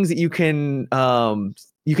things that you can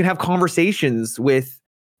have conversations with.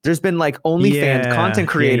 There's been like OnlyFans content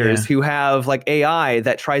creators who have like AI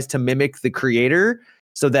that tries to mimic the creator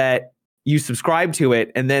so that you subscribe to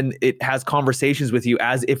it, and then it has conversations with you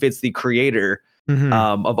as if it's the creator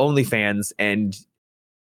of OnlyFans, and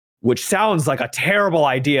which sounds like a terrible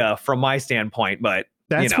idea from my standpoint, but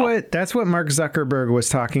that's what Mark Zuckerberg was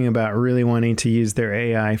talking about, really wanting to use their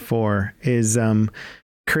AI for, is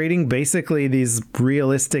creating basically these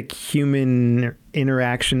realistic human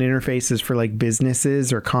interaction interfaces for like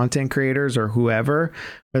businesses or content creators or whoever,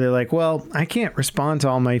 where they're like, well, I can't respond to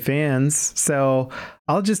all my fans, so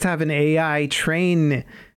I'll just have an AI train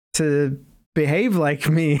to behave like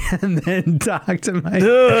me and then talk to people.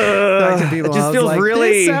 It just feels like,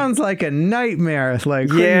 this sounds like a nightmare. Like,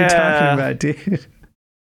 what are you talking about, dude?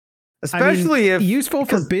 Especially if useful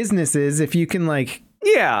for businesses, if you can like,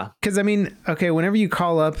 because I mean, okay, whenever you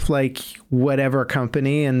call up like whatever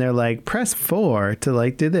company and they're like, press 4 to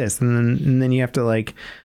like do this, and then you have to like,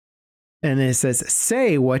 and it says,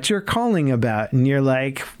 say what you're calling about, and you're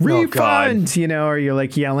like, refund, or you're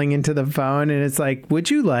like yelling into the phone, and it's like, would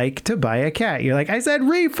you like to buy a cat? You're like, I said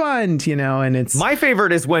refund, and it's my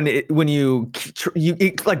favorite is when it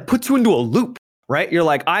like puts you into a loop. Right? You're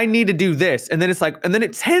like, I need to do this. And then it's like, and then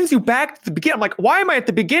it sends you back to the beginning. I'm like, why am I at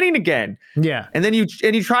the beginning again? Yeah. And then you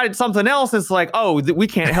tried something else. And it's like, oh, we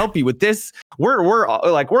can't help you with this.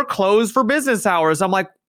 We're closed for business hours. I'm like,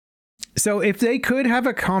 so if they could have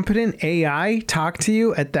a competent AI talk to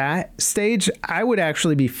you at that stage, I would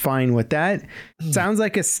actually be fine with that. Sounds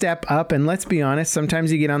like a step up. And let's be honest,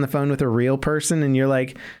 sometimes you get on the phone with a real person and you're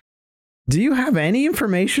like, do you have any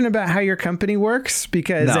information about how your company works?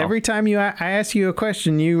 Because every time I ask you a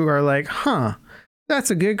question, you are like,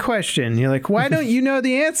 that's a good question. You're like, why don't you know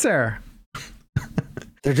the answer?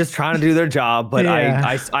 They're just trying to do their job, but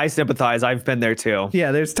I sympathize. I've been there too.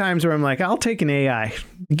 Yeah, there's times where I'm like, I'll take an AI.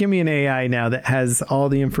 Give me an AI now that has all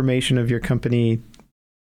the information of your company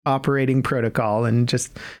operating protocol and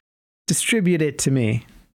just distribute it to me.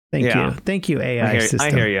 Thank you. Thank you, AI system.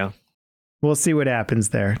 I hear you. We'll see what happens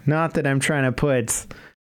there. Not that I'm trying to put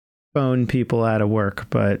phone people out of work,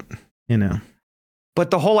 but But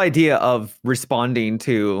the whole idea of responding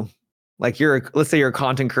to, like, let's say you're a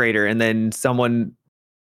content creator, and then someone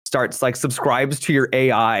starts like subscribes to your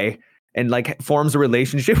AI and like forms a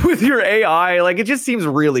relationship with your AI, like it just seems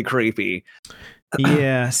really creepy.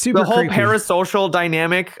 Yeah, super. The whole creepy. parasocial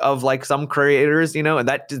dynamic of like some creators, and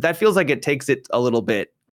that feels like it takes it a little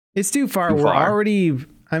bit. It's too far. We're already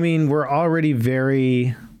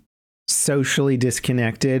very socially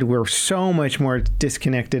disconnected. We're so much more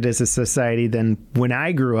disconnected as a society than when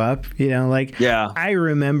I grew up. I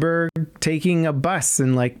remember taking a bus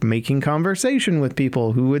and like making conversation with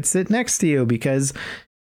people who would sit next to you because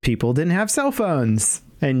people didn't have cell phones.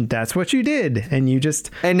 And that's what you did. And you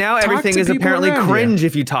just and now everything is apparently cringe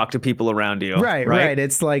if you talk to people around you. Right.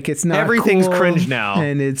 It's like it's not everything's cool, cringe now.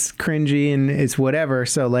 And it's cringy and it's whatever.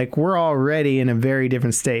 So like we're already in a very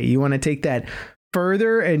different state. You want to take that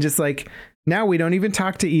further and just like now we don't even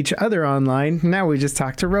talk to each other online. Now we just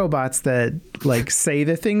talk to robots that like say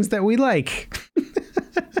the things that we like.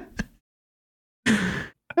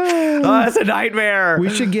 That's a nightmare. We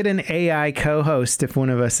should get an AI co-host if one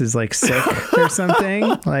of us is like sick or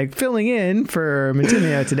something. Like filling in for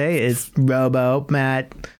Matineo today is Robo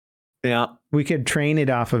Matt. Yeah, we could train it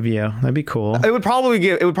off of you. That'd be cool. It would probably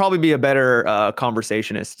be a better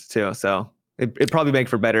conversationist too. So it'd probably make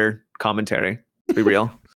for better commentary. To be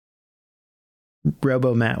real.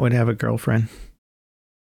 Robo Matt would have a girlfriend.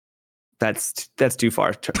 That's too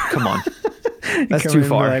far. Come on. That's Come too in and be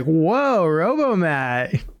far. like, whoa,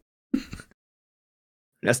 Robomat.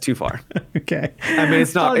 That's too far. Okay. I mean,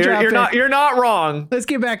 it's not. I'll drop You're not wrong. Let's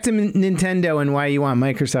get back to Nintendo and why you want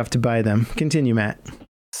Microsoft to buy them. Continue, Matt.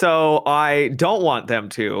 So I don't want them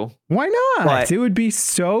to. Why not? But, it would be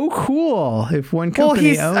so cool if one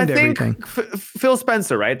company owned everything. Phil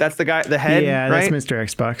Spencer, right? That's the guy, the head. Yeah, right? that's Mr.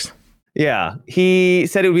 Xbox. Yeah, he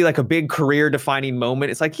said it would be like a big career-defining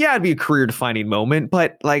moment. It's like, yeah, it'd be a career-defining moment,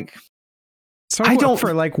 but like, so I don't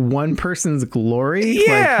for like one person's glory.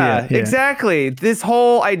 Yeah, exactly. This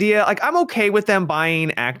whole idea, like, I'm okay with them buying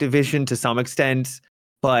Activision to some extent,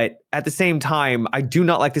 but at the same time, I do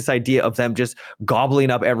not like this idea of them just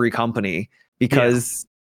gobbling up every company because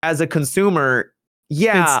as a consumer,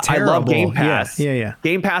 I love Game Pass. Yeah.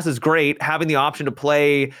 Game Pass is great. Having the option to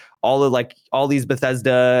play all these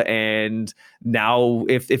Bethesda, and now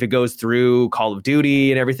if it goes through Call of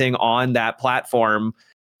Duty and everything on that platform,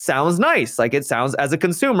 sounds nice. Like, it sounds, as a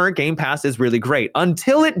consumer, Game Pass is really great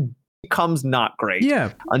until it becomes not great.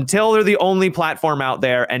 Yeah. Until they're the only platform out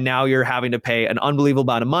there, and now you're having to pay an unbelievable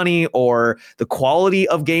amount of money, or the quality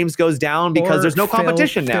of games goes down because there's no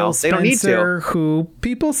competition now. Phil they don't need to. Who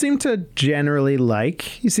people seem to generally like.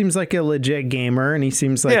 He seems like a legit gamer, and he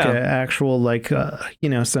seems like an actual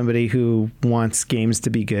somebody who wants games to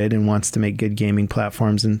be good and wants to make good gaming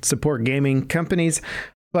platforms and support gaming companies.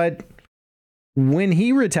 But when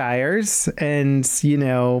he retires and,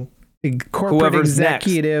 corporate Whoever's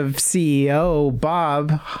executive next. CEO Bob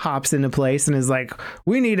hops into place and is like,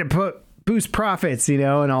 we need to boost profits,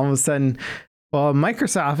 and all of a sudden, well,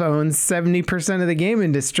 Microsoft owns 70% of the game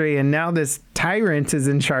industry, and now this tyrant is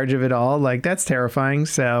in charge of it all. Like, that's terrifying.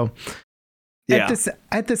 So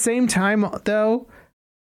at the same time, though,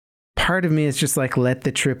 part of me is just like, let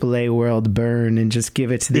the AAA world burn and just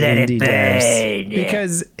give it to the indie devs.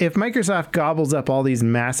 Because if Microsoft gobbles up all these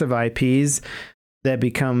massive IPs that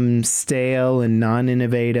become stale and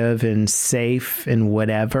non-innovative and safe and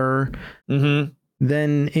whatever,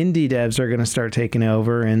 then indie devs are going to start taking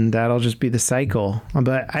over, and that'll just be the cycle.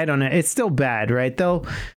 But I don't know. It's still bad, right? They'll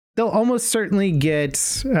almost certainly get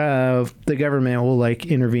the government will like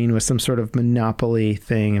intervene with some sort of monopoly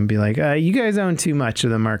thing and be like, you guys own too much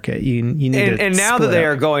of the market. You need to. And now that they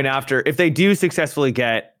are going after, if they do successfully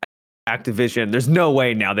get Activision, there's no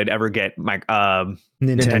way now they'd ever get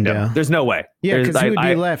Nintendo. There's no way. Yeah, because who would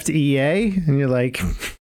be left? EA, and you're like,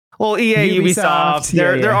 well, EA, Ubisoft.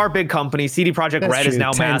 There are big companies. CD Projekt Red is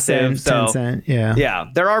now massive. Tencent, yeah.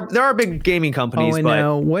 There are big gaming companies. Oh, I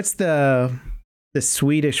know. What's the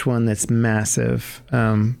Swedish one that's massive?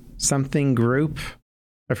 Something Group.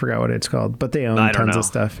 I forgot what it's called, but they own tons of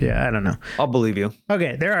stuff. Yeah, I don't know. I'll believe you.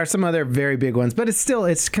 Okay, there are some other very big ones, but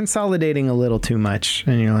it's consolidating a little too much.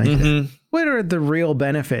 And you're like, what are the real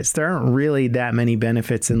benefits? There aren't really that many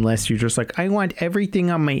benefits unless you're just like, I want everything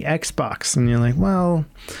on my Xbox. And you're like, well,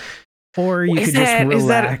 or you could just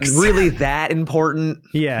relax. Is that really that important?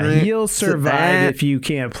 Yeah, right? You'll survive if you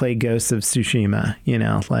can't play Ghosts of Tsushima.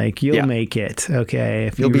 You'll make it. Okay.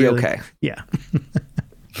 You'll be okay. Yeah.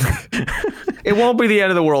 It won't be the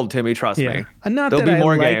end of the world, Timmy. Trust me. Not There'll that be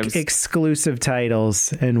more games. Exclusive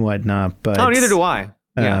titles and whatnot, but neither do I.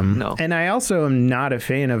 No. And I also am not a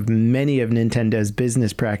fan of many of Nintendo's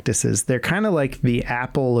business practices. They're kind of like the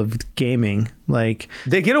Apple of gaming. Like,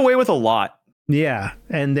 they get away with a lot. Yeah,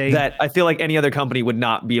 and that I feel like any other company would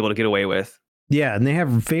not be able to get away with. Yeah, and they have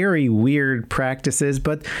very weird practices,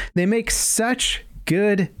 but they make such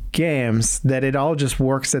good games that it all just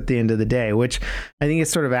works at the end of the day, which I think is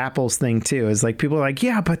sort of Apple's thing too, is like people are like,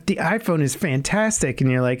 yeah, but the iPhone is fantastic,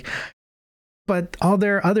 and you're like, but all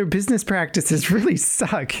their other business practices really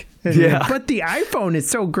suck. And but the iPhone is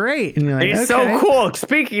so great, and you're like, it's so cool.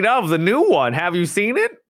 Speaking of the new one, have you seen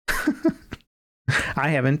it? I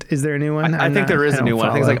haven't. Is there a new one? I think there is a new one.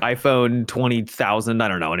 I think it's like iPhone 20,000. I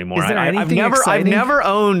don't know anymore. I've never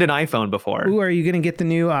owned an iPhone before. Ooh, are you going to get the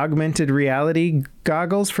new augmented reality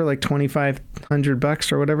goggles for like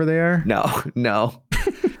 $2,500 or whatever they are? No, no,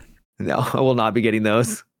 I will not be getting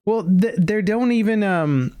those. Well, they don't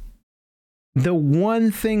even. The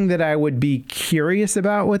one thing that I would be curious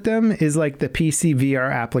about with them is like the PC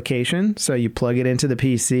VR application. So you plug it into the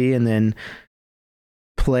PC and then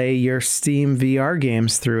play your Steam VR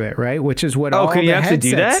games through it, right? Which is what all the headsets... Oh, can you actually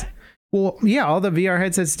do that? Well, yeah, all the VR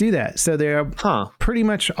headsets do that. So they're pretty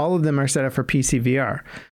much all of them are set up for PC VR.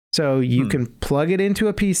 So you can plug it into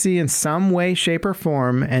a PC in some way, shape, or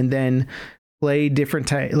form, and then play different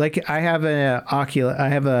type. Like I have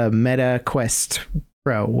a Meta Quest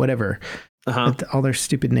Pro, whatever. All their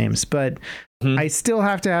stupid names, but I still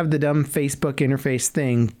have to have the dumb Facebook interface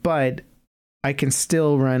thing. But I can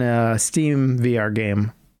still run a Steam VR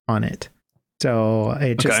game on it. So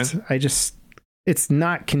it's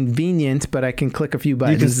not convenient, but I can click a few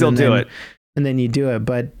buttons. You can still do it. And then you do it.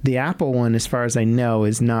 But the Apple one, as far as I know,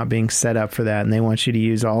 is not being set up for that. And they want you to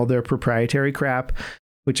use all their proprietary crap,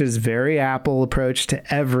 which is very Apple approach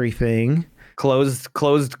to everything. Closed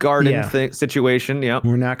garden situation. Yeah.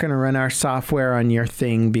 We're not going to run our software on your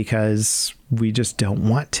thing because we just don't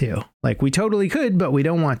want to. Like, we totally could, but we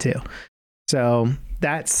don't want to. So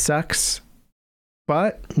that sucks.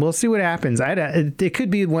 But we'll see what happens. It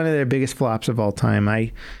could be one of their biggest flops of all time.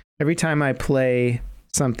 Every time I play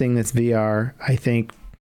something that's VR, I think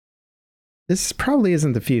this probably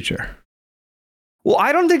isn't the future. Well,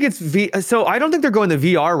 I don't think I don't think they're going the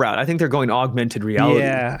VR route. I think they're going augmented reality.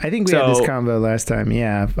 Yeah, I think we had this combo last time.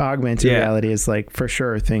 Yeah, augmented reality is like for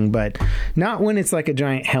sure a thing, but not when it's like a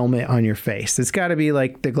giant helmet on your face. It's got to be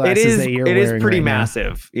like the glasses that you're wearing. It is pretty right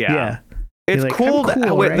massive. Now. Yeah. It's like, cool,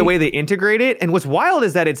 right? The way they integrate it. And what's wild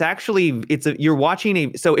is that you're watching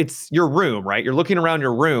it's your room, right? You're looking around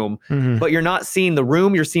your room, but you're not seeing the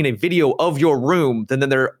room. You're seeing a video of your room. Then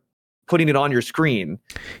they're putting it on your screen.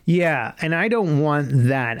 Yeah. And I don't want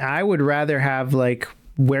that. I would rather have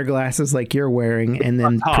wear glasses like you're wearing and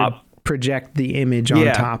then project the image on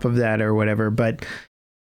top of that or whatever. But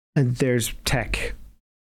there's tech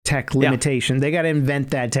limitation. They got to invent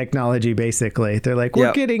that technology, basically. They're like,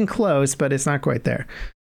 we're getting close, but it's not quite there.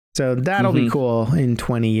 So that'll be cool in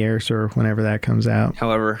 20 years or whenever that comes out.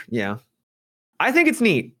 However, I think it's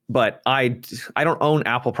neat, but I don't own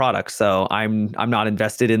Apple products, so I'm not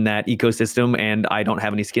invested in that ecosystem, and I don't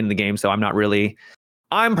have any skin in the game, so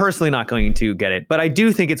I'm personally not going to get it. But I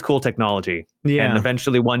do think it's cool technology. Yeah. And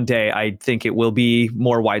eventually one day I think it will be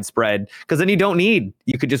more widespread, because then you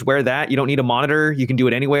could just wear that. You don't need a monitor. You can do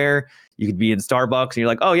it anywhere. You could be in Starbucks and you're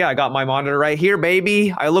like, oh yeah, I got my monitor right here,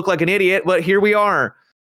 baby. I look like an idiot, but here we are.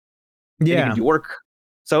 Yeah. And you can do work.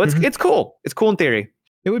 So it's cool. It's cool in theory.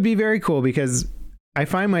 It would be very cool, because I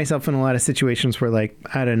find myself in a lot of situations where, like,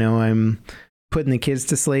 I don't know, I'm putting the kids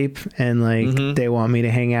to sleep and they want me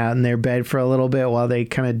to hang out in their bed for a little bit while they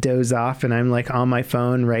kind of doze off, and I'm like on my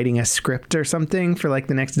phone writing a script or something for like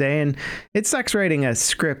the next day. And it sucks writing a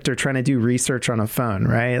script or trying to do research on a phone,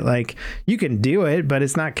 right? Like, you can do it, but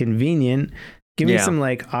it's not convenient. Give me some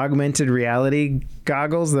like augmented reality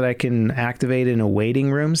goggles that I can activate in a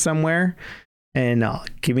waiting room somewhere, and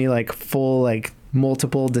give me like full like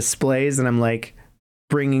multiple displays, and I'm like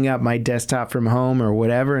bringing up my desktop from home or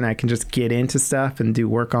whatever, and I can just get into stuff and do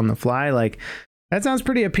work on the fly. Like, that sounds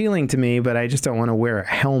pretty appealing to me, but I just don't want to wear a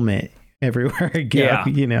helmet everywhere I go. Yeah,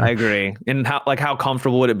 you know, I agree. And how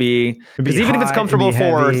comfortable would it be? Because even if it's comfortable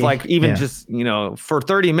for like just, for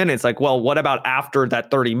 30 minutes, like, well, what about after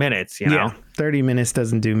that 30 minutes, you know? 30 minutes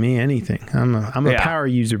doesn't do me anything. I'm a power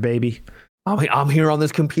user, baby. I'm here on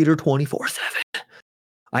this computer 24/7.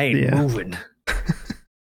 I ain't moving.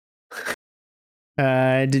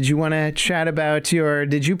 Did you want to chat about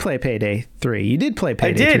did you play Payday 3? You did play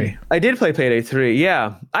Payday 3. I did play Payday 3.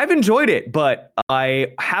 Yeah. I've enjoyed it, but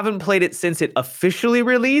I haven't played it since it officially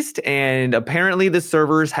released, and apparently the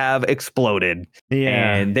servers have exploded.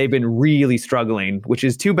 Yeah. And they've been really struggling, which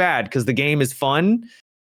is too bad, because the game is fun.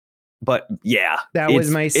 But that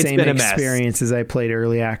was my same experience as I played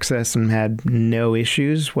early access and had no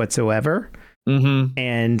issues whatsoever.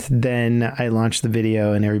 And then I launched the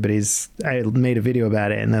video, and I made a video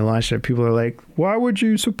about it, and I launched it. People are like, why would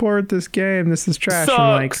you support this game? This is trash.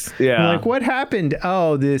 Sucks. I'm like, what happened?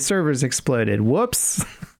 Oh, the servers exploded. Whoops.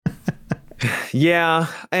 Yeah.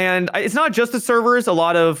 And it's not just the servers. A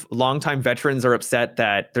lot of longtime veterans are upset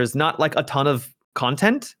that there's not like a ton of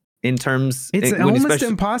content in terms. It's almost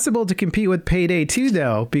impossible to compete with Payday 2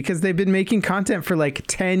 though, because they've been making content for like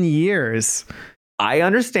 10 years. I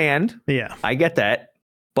understand. Yeah. I get that.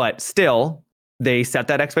 But still, they set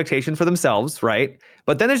that expectation for themselves, right?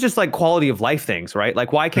 But then there's just like quality of life things, right?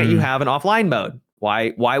 Like, why can't you have an offline mode?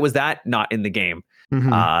 Why was that not in the game?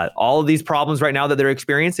 All of these problems right now that they're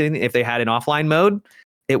experiencing, if they had an offline mode,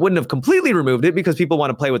 it wouldn't have completely removed it, because people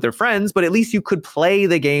want to play with their friends, but at least you could play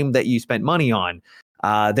the game that you spent money on.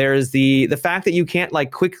 There's the fact that you can't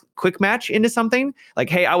like quick match into something.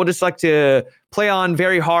 Like, hey, I would just like to play on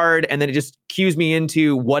very hard, and then it just cues me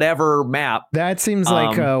into whatever map. That seems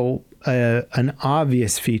like an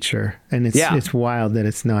obvious feature, and it's wild that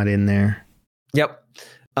it's not in there. Yep.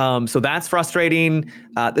 So that's frustrating.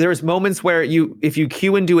 There's moments where if you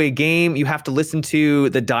queue into a game, you have to listen to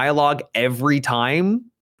the dialogue every time.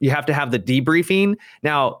 You have to have the debriefing.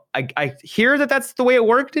 Now, I hear that that's the way it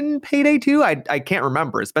worked in Payday 2. I can't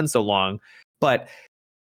remember. It's been so long. But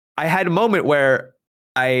I had a moment where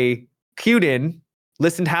I queued in,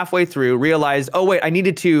 listened halfway through, realized, oh wait, I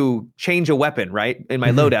needed to change a weapon, right, in my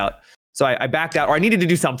loadout. So I backed out, or I needed to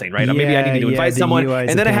do something, right? Or maybe I needed to invite someone,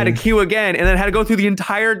 and then I had to queue again, and then I had to go through the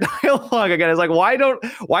entire dialogue again. It's like,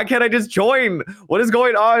 why can't I just join? What is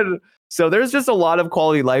going on? So there's just a lot of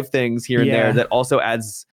quality of life things here and there that also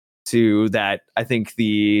adds to that. I think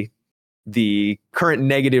the current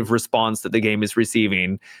negative response that the game is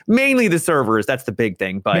receiving, mainly the servers. That's the big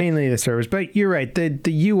thing, but mainly the servers. But you're right.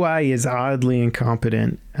 The UI is oddly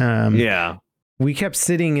incompetent. We kept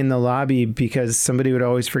sitting in the lobby because somebody would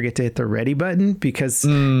always forget to hit the ready button because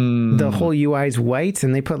the whole UI is white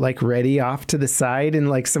and they put like ready off to the side and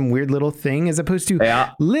like some weird little thing, as opposed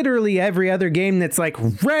to literally every other game that's like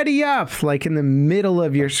ready up, like in the middle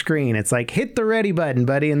of your screen. It's like hit the ready button,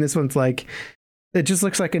 buddy. And this one's like, it just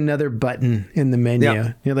looks like another button in the menu.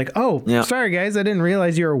 Yeah. You're like, oh, sorry guys, I didn't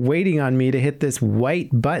realize you were waiting on me to hit this white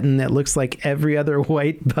button that looks like every other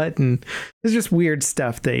white button. It's just weird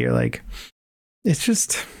stuff that you're like, it's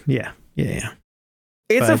just, yeah.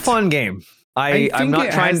 It's a fun game. I think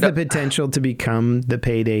it has the potential to become the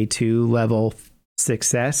Payday 2 level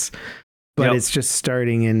success, but it's just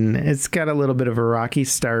starting and it's got a little bit of a rocky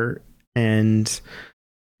start. And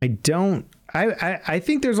I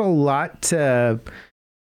think there's a lot to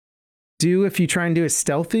do if you try and do it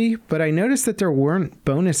stealthy, but I noticed that there weren't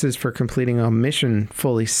bonuses for completing a mission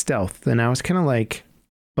fully stealth. And I was kind of like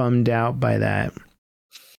bummed out by that.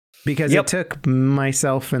 Because it took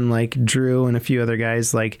myself and like Drew and a few other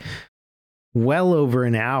guys like well over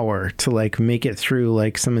an hour to like make it through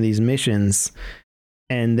like some of these missions.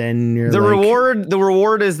 And then the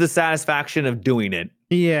reward is the satisfaction of doing it.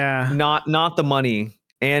 Yeah. Not the money.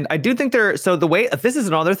 And I do think this is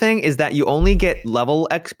another thing, is that you only get level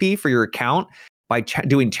XP for your account by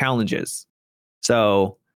doing challenges.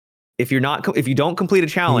 So if you don't complete a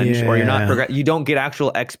challenge or you're not you don't get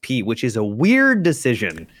actual XP, which is a weird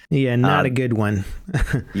decision. Yeah, not a good one.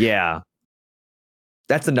 Yeah.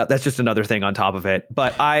 That's just another thing on top of it.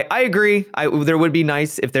 But I agree. There would be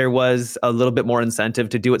nice if there was a little bit more incentive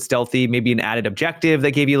to do it stealthy, maybe an added objective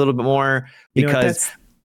that gave you a little bit more, because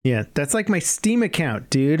that's like my Steam account,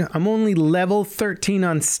 dude. I'm only level 13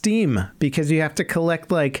 on Steam because you have to collect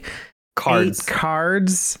like 8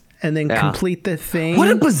 cards and then complete the thing.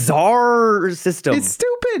 What a bizarre system. It's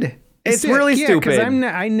stupid. It's really stupid. Because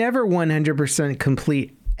I never 100%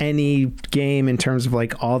 complete any game in terms of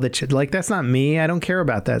like all the like that's not me. I don't care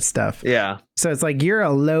about that stuff. Yeah. So it's like you're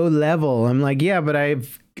a low level. I'm like, yeah, but I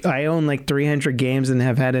own like 300 games and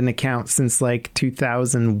have had an account since like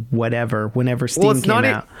 2000 whenever Steam came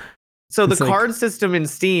out. So the card system in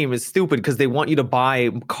Steam is stupid because they want you to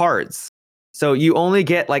buy cards. So you only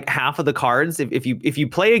get like half of the cards. If you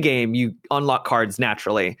play a game, you unlock cards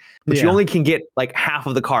naturally, but you only can get like half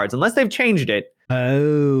of the cards unless they've changed it.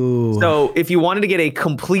 Oh. So if you wanted to get a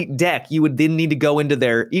complete deck, you would then need to go into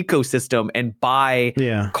their ecosystem and buy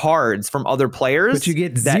cards from other players. But you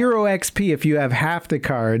get 0 XP if you have half the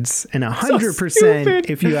cards and 100%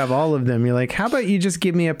 if you have all of them. You're like, how about you just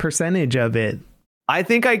give me a percentage of it? I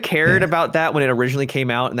think I cared about that when it originally came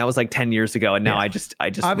out, and that was like 10 years ago. And now I just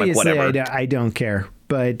obviously like, whatever. I don't care,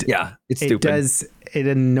 but it's stupid. It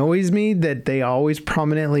annoys me that they always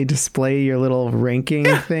prominently display your little ranking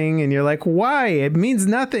thing, and you're like, why? It means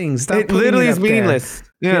nothing. Stop. It literally is meaningless.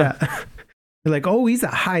 Yeah. You're like, oh, he's a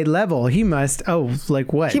high level. He must. Oh,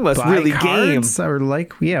 like what? He must buy really game, or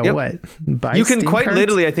like what? Buy you can Steam quite cards?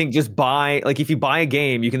 literally, I think, just buy if you buy a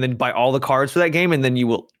game, you can then buy all the cards for that game, and then you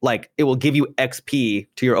will it will give you XP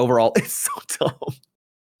to your overall. It's so dumb.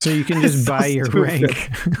 So you can just buy your rank.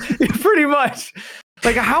 Pretty much.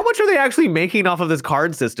 Like, how much are they actually making off of this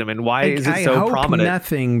card system, and why is it so prominent?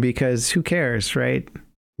 Nothing, because who cares, right?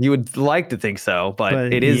 You would like to think so, but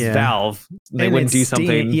it is Valve. They wouldn't do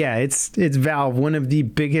something. Yeah, it's Valve, one of the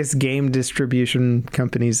biggest game distribution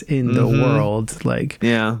companies in the world. Like,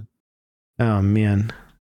 oh man,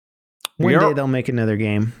 one day they'll make another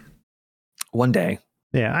game. One day.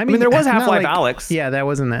 Yeah, I mean there was Half-Life Alyx. Yeah,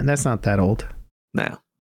 that's not that old. No,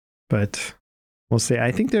 but we'll see.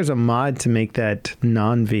 I think there's a mod to make that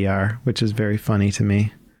non-VR, which is very funny to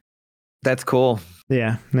me. That's cool.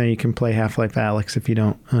 Yeah, now you can play Half-Life Alyx if you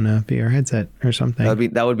don't own a VR headset or something.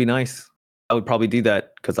 That would be nice. I would probably do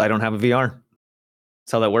that because I don't have a VR.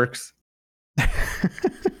 That's how that works.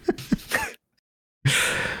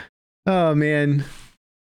 Oh man.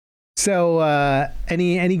 So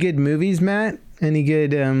any good movies, Matt? Any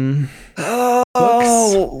good books?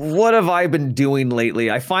 What have I been doing lately?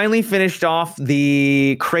 I finally finished off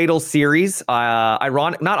the Cradle series. Not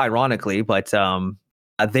ironically, but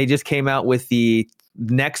they just came out with the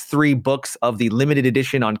next 3 books of the limited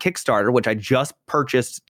edition on Kickstarter, which I just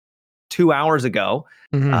purchased 2 hours ago.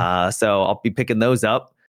 So I'll be picking those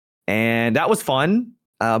up. And that was fun.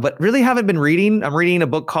 But really haven't been reading. I'm reading a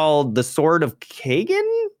book called The Sword of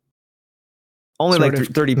Kagan. Only Sword like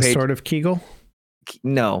 30 pages. Sword of Kegel?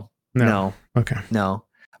 No. Okay. No.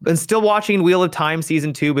 Been still watching Wheel of Time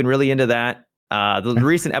season 2. Been really into that. The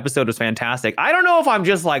recent episode was fantastic. I don't know if I'm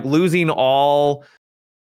just like losing all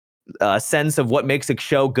sense of what makes a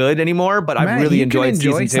show good anymore, but I've really enjoyed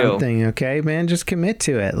season 2. Something, okay, man, just commit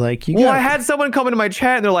to it. Like I had someone come into my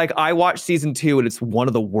chat and they're like, I watched season 2 and it's one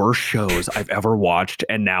of the worst shows I've ever watched,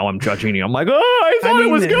 and now I'm judging you. I'm like, I thought it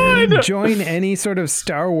was good. Join any sort of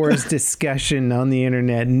Star Wars discussion on the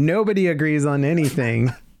internet. Nobody agrees on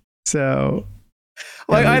anything. So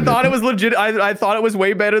like, I thought it was legit. I thought it was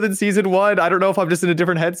way better than season 1. I don't know if I'm just in a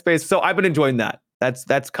different headspace. So I've been enjoying that.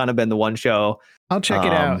 That's kind of been the one show. I'll check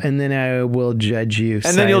it out, and then I will judge you.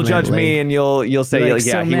 And then you'll judge me, and you'll say, like,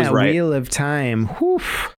 yeah, he was right. Wheel of Time. Whew.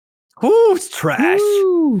 It's trash.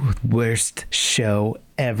 Woo. Worst show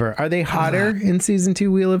ever. Are they hotter in season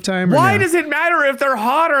 2 Wheel of Time? Why does it matter if they're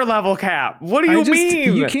hotter, Level Cap? What do you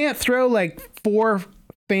mean? You can't throw like 4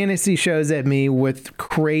 fantasy shows at me with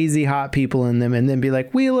crazy hot people in them and then be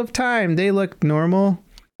like, Wheel of Time, they look normal.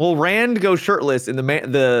 Well, Rand goes shirtless, and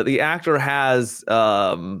the actor has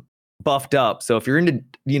buffed up. So if you're into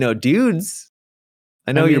dudes,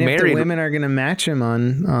 I know you're married. The women are gonna match him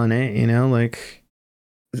on it, like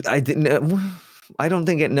I didn't. I don't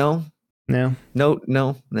think it. No. It's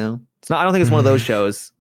not. I don't think it's one of those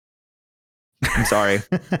shows. I'm sorry.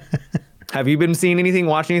 Have you been seeing anything?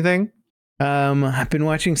 Watch anything? I've been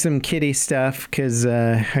watching some kitty stuff because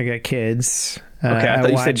I got kids. Okay, I thought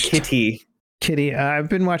you said kitty. Kitty. I've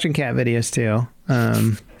been watching cat videos too.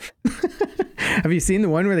 Have you seen the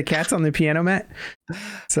one where the cat's on the piano mat?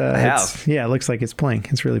 So I have. Yeah, it looks like it's playing.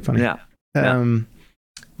 It's really funny. Yeah.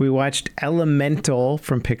 We watched Elemental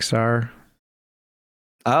from Pixar.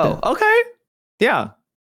 Oh, okay. Yeah.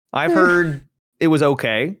 I've heard it was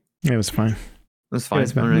okay. It was fine. It was fine.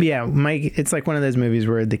 Right. Yeah, it's like one of those movies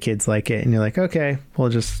where the kids like it and you're like, okay,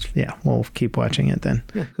 we'll keep watching it then.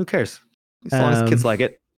 Yeah, who cares? As long as kids like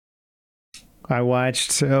it.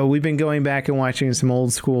 We've been going back and watching some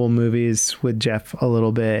old school movies with Jeff a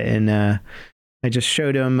little bit, and I just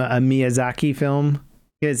showed him a Miyazaki film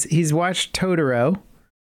because he's watched Totoro,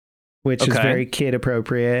 which is very kid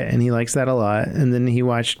appropriate, and he likes that a lot. And then he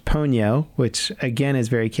watched Ponyo, which again is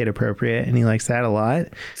very kid appropriate, and he likes that a lot.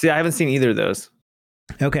 See, I haven't seen either of those.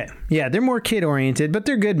 Okay. Yeah, they're more kid oriented, but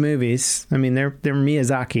they're good movies. I mean, they're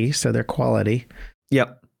Miyazaki, so they're quality.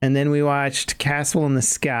 Yep. And then we watched Castle in the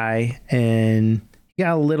Sky, and he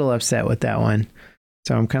got a little upset with that one.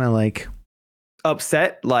 So I'm kind of like...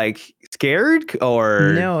 Upset? Like scared?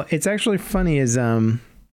 Or... No, it's actually funny is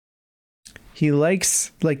he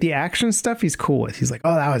likes like the action stuff he's cool with. He's like,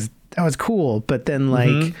 oh, that was cool. But then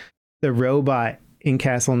like the robot in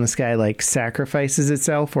Castle in the Sky like sacrifices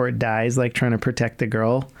itself or it dies like trying to protect the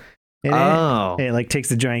girl. It like takes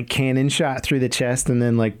a giant cannon shot through the chest and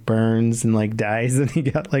then like burns and like dies, and he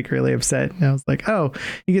got like really upset. And I was like, oh,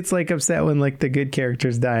 he gets like upset when like the good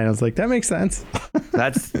characters die. And I was like, that makes sense. I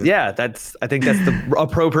think that's the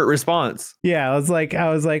appropriate response. Yeah, I was like,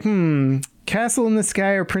 Castle in the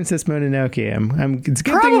Sky or Princess Mononoke? It's a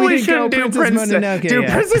good Probably thing we didn't go Princess Mononoke. Dude,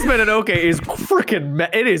 Princess Mononoke is freaking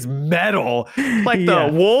it is metal. Like the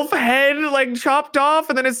wolf head like chopped off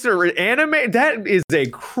and then it's anime. That is a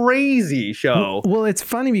crazy show. Well, it's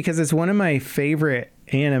funny because it's one of my favorite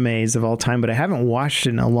animes of all time, but I haven't watched it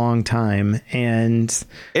in a long time, and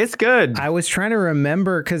it's good. I was trying to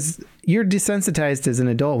remember because you're desensitized as an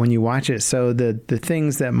adult when you watch it, so the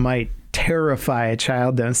things that might terrify a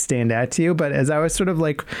child don't stand out to you. But as I was sort of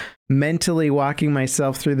like mentally walking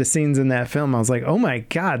myself through the scenes in that film, I was like, oh my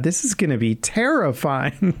god, this is gonna be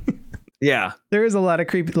terrifying. Yeah, there is a lot of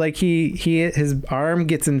creepy, like his arm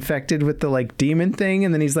gets infected with the like demon thing,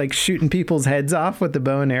 and then he's like shooting people's heads off with the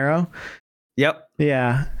bow and arrow. Yep.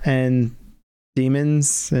 Yeah, and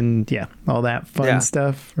demons and all that fun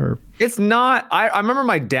stuff. Or it's not. I remember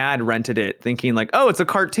my dad rented it, thinking like, oh, it's a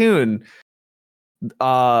cartoon.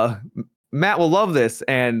 Matt will love this,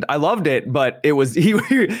 and I loved it, but it was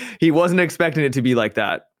he wasn't expecting it to be like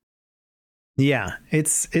that. Yeah,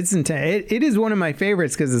 it's intense. It is one of my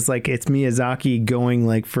favorites because it's like it's Miyazaki going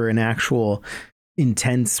like for an actual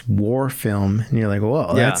intense war film, and you're like,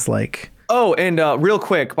 whoa, that's like. Oh, and real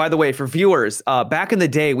quick, by the way, for viewers, back in the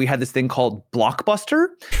day, we had this thing called Blockbuster,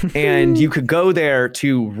 and you could go there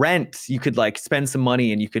to rent. You could like spend some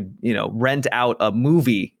money, and you could rent out a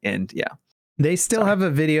movie, and They still have a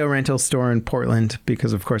video rental store in Portland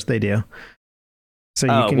because, of course, they do. So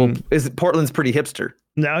you can. Well, Portland's pretty hipster.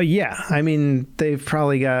 No, yeah. I mean, they've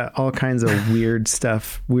probably got all kinds of weird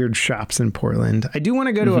stuff, weird shops in Portland. I do want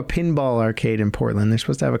to go to a pinball arcade in Portland. They're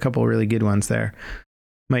supposed to have a couple of really good ones there.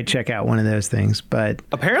 Might check out one of those things, but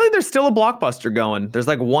apparently there's still a Blockbuster going. There's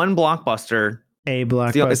like one Blockbuster. A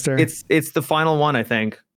Blockbuster. It's the final one, I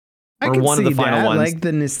think. I or can one see of the final that, ones. like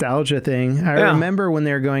the nostalgia thing. I remember when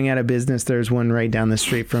they were going out of business, there's one right down the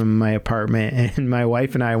street from my apartment, and my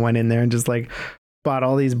wife and I went in there and just like bought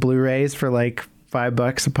all these Blu-rays for like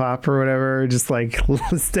 $5 a pop or whatever, just like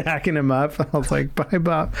stacking them up. I was like, bye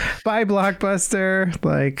Blockbuster,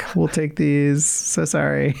 like we'll take these. So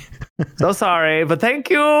sorry. So sorry, but thank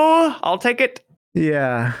you. I'll take it.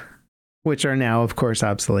 Yeah, which are now of course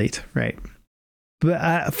obsolete, right?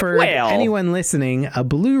 But for anyone listening, a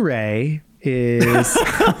Blu-ray is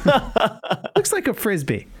looks like a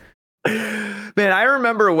Frisbee. Man, I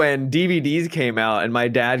remember when DVDs came out and my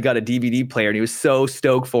dad got a DVD player and he was so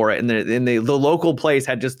stoked for it. And the local place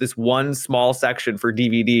had just this one small section for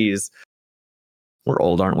DVDs. We're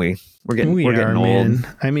old, aren't we? We're getting old. Man.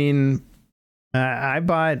 I mean, I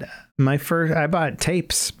bought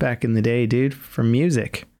tapes back in the day, dude, for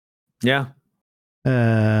music. Yeah.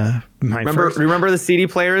 Remember the CD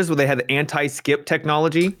players where they had the anti-skip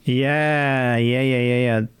technology? Yeah.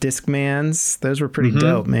 Discmans, those were pretty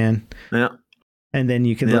dope, man. Yeah. And then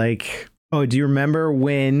you could do you remember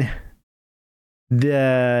when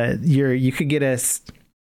you could get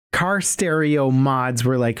car stereo mods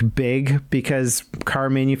were like big because car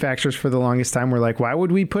manufacturers for the longest time were like, why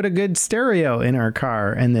would we put a good stereo in our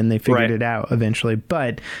car? And then they figured it out eventually.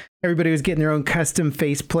 But everybody was getting their own custom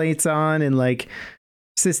faceplates on and like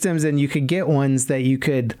systems, and you could get ones that you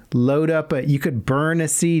could load up, you could burn a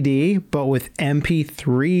CD, but with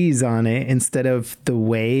MP3s on it instead of the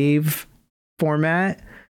WAV format.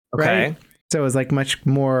 Okay. Right? So it was like much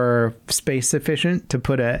more space efficient to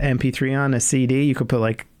put a MP3 on a CD. You could put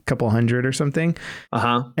like couple hundred or something.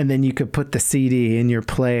 And then you could put the CD in your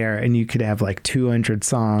player and you could have like 200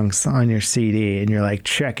 songs on your CD and you're like,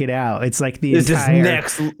 check it out. It's like this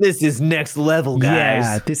is next level, guys.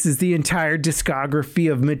 Yeah, this is the entire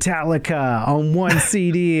discography of Metallica on one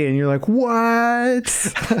CD. And you're like, what?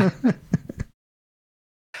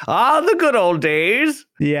 The good old days.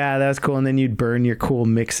 Yeah, that was cool. And then you'd burn your cool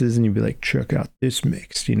mixes and you'd be like, check out this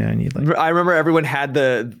mix, and you'd like, I remember everyone had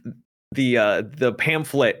the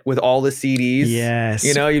pamphlet with all the CDs. Yes.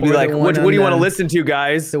 You'd be like, what do you want to listen to,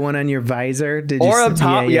 guys? The one on your visor? Up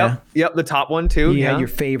top. Yep. The top one too. You had your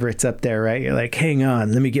favorites up there, right? You're like, hang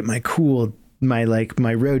on, let me get my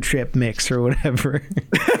road trip mix or whatever.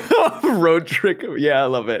 Road trip. Yeah, I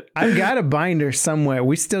love it. I've got a binder somewhere.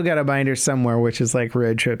 We still got a binder somewhere, which is like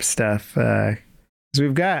road trip stuff. So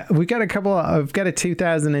we've got a couple. I've got a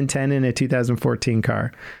 2010 and a 2014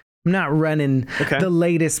 car. I'm not running the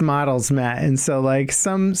latest models, Matt. And so like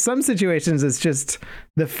some situations, it's just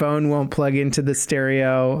the phone won't plug into the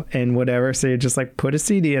stereo and whatever. So you just like put a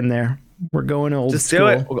CD in there. We're going old school. Just do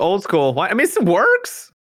it. Old school. Why? I mean, it works.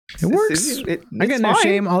 It works. I got no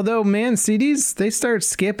shame. Although, man, CDs, they start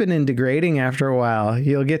skipping and degrading after a while.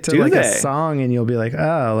 You'll get to a song and you'll be like,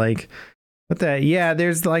 oh, like what the? Yeah,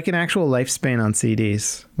 there's like an actual lifespan on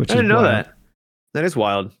CDs, which I didn't know that. That is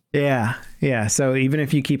wild. Yeah. So even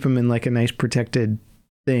if you keep them in like a nice protected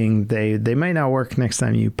thing, they might not work next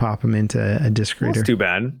time you pop them into a disc reader. That's too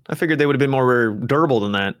bad. I figured they would have been more durable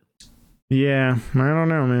than that. Yeah, I don't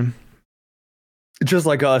know, man. Just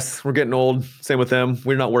like us, we're getting old. Same with them.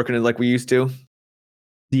 We're not working it like we used to.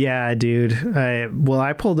 Yeah, dude.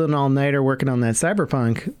 I pulled an all-nighter working on that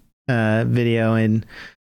Cyberpunk video, and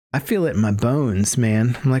I feel it in my bones,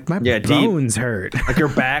 man. I'm like, my bones hurt. Like your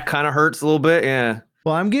back kind of hurts a little bit. Yeah.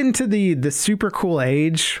 Well, I'm getting to the super cool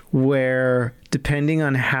age where depending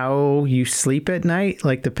on how you sleep at night,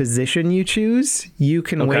 like the position you choose, you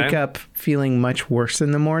can wake up feeling much worse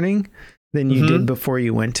in the morning than you did before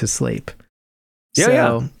you went to sleep.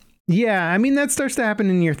 Yeah. I mean, that starts to happen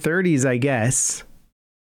in your 30s, I guess.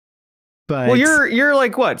 But well, you're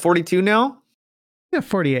like what, 42 now? Yeah,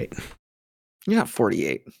 48. You're not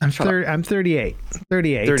 48. I'm 38.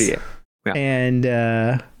 38. Yeah. And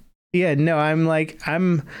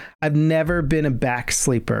I've never been a back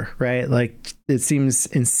sleeper, right? Like it seems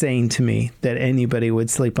insane to me that anybody would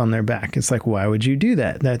sleep on their back. It's like, why would you do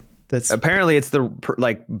that? That's apparently it's the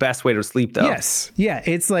best way to sleep though. Yes. Yeah.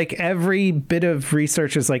 It's like every bit of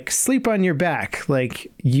research is like sleep on your back. Like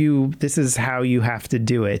this is how you have to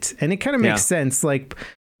do it. And it kind of makes sense. Like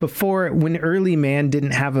before, when early man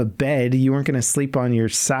didn't have a bed, you weren't going to sleep on your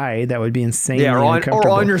side. That would be insanely uncomfortable.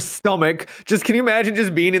 Or on your stomach. Can you imagine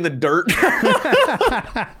just being in the dirt?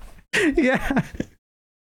 Yeah.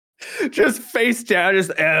 Just face down,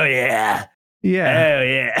 just oh yeah. Yeah. Oh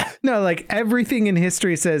yeah. No, like everything in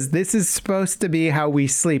history says this is supposed to be how we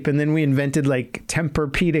sleep. And then we invented like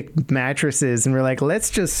Tempur-Pedic mattresses and we're like,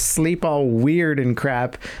 let's just sleep all weird and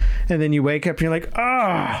crap. And then you wake up and you're like,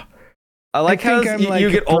 oh, I like how you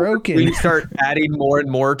get broken. older, you start adding more and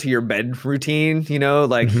more to your bed routine. You know,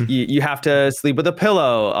 like you have to sleep with a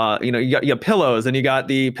pillow. You know, you got pillows, and you got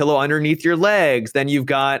the pillow underneath your legs. Then you've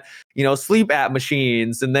got sleep app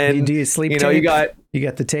machines, and then do you sleep tape? You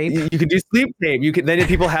got the tape. You can do sleep tape. You can then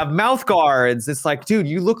people have mouth guards. It's like, dude,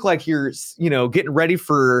 you look like you're getting ready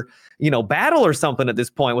for battle or something at this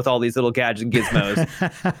point with all these little gadgets and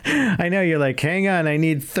gizmos. I know, you're like, hang on, I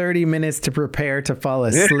need 30 minutes to prepare to fall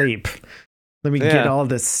asleep. Let me get all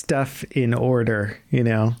this stuff in order,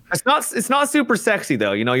 It's not super sexy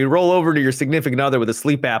though. You roll over to your significant other with a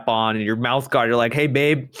sleep app on and your mouth guard. You're like, hey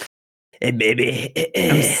babe. Hey baby.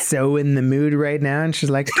 I'm so in the mood right now. And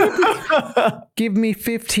she's like, give me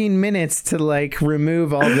 15 minutes to like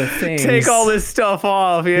remove all the things. Take all this stuff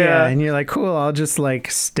off. Yeah. And you're like, cool, I'll just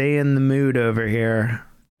like stay in the mood over here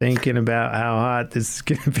thinking about how hot this is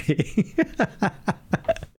going to be.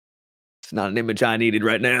 It's not an image I needed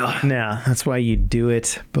right now. No, that's why you do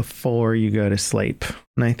it before you go to sleep.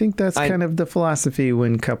 And I think that's kind of the philosophy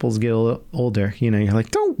when couples get older. You're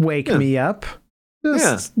like, don't wake me up.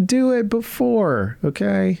 Just do it before,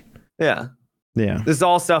 okay? Yeah. Yeah. This is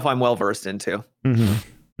all stuff I'm well versed into.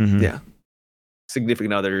 Mm-hmm. Mm-hmm. Yeah.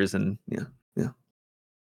 Significant others and yeah.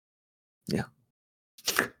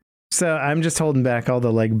 So I'm just holding back all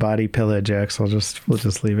the like body pillow jokes. We'll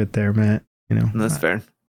just leave it there, Matt. That's fair.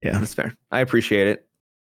 Yeah. That's fair. I appreciate it.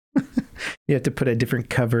 You have to put a different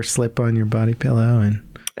cover slip on your body pillow and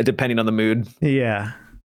depending on the mood. Yeah.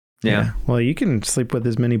 Yeah. Well, you can sleep with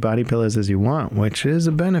as many body pillows as you want, which is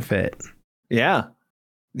a benefit. Yeah.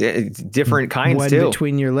 It's different kinds one too. One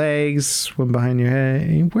between your legs, one behind your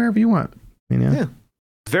head, wherever you want. Yeah.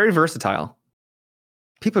 Very versatile.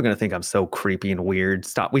 People are going to think I'm so creepy and weird.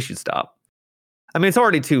 Stop. We should stop. I mean, it's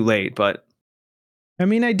already too late, but. I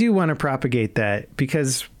mean, I do want to propagate that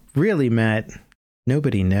because really, Matt,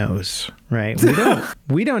 nobody knows, right?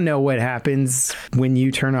 We don't know what happens when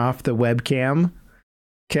you turn off the webcam.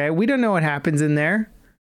 Okay, we don't know what happens in there.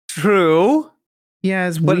 True.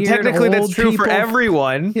 Yeah, but technically that's true for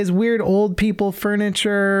everyone. His weird old people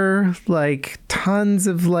furniture, like tons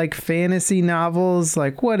of like fantasy novels.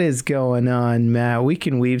 Like, what is going on, Matt? We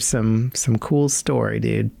can weave some cool story,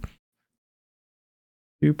 dude.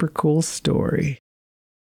 Super cool story.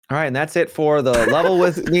 All right, and that's it for the Level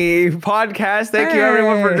With Me podcast. Thank you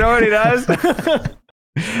everyone for joining us.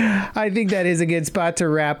 I think that is a good spot to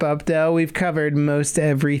wrap up, though. We've covered most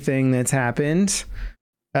everything that's happened.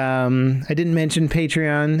 I didn't mention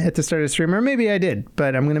Patreon at the start of the stream, or maybe I did,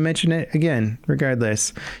 but I'm going to mention it again,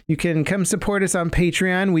 regardless. You can come support us on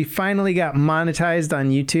Patreon. We finally got monetized on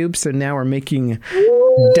YouTube, so now we're making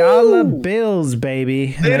dollar bills,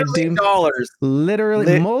 baby. Literally dollars.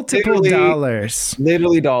 Literally multiple dollars.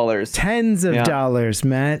 Literally dollars. Tens of dollars,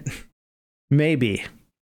 Matt. Maybe.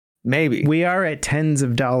 We are at tens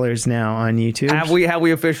of dollars now on YouTube. Have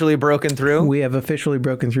we officially broken through? We have officially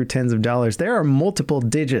broken through tens of dollars. There are multiple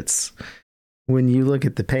digits when you look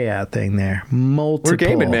at the payout thing there. Multiple. We're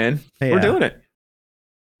gaming, man. Yeah. We're doing it.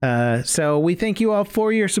 So we thank you all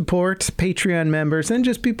for your support, Patreon members, and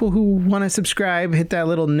just people who want to subscribe. Hit that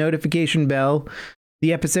little notification bell.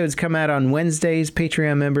 The episodes come out on Wednesdays.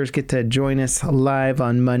 Patreon members get to join us live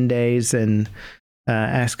on Mondays and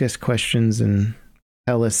ask us questions and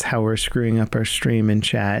tell us how we're screwing up our stream and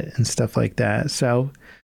chat and stuff like that. So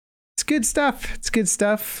it's good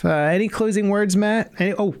stuff. Any closing words, Matt?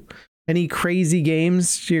 Any crazy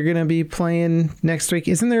games you're going to be playing next week?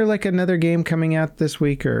 Isn't there like another game coming out this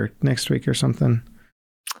week or next week or something?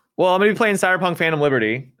 Well, I'm going to be playing Cyberpunk Phantom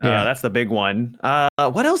Liberty. That's the big one.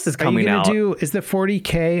 What else is coming out? Is the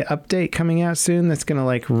 40K update coming out soon that's going to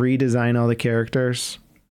like redesign all the characters?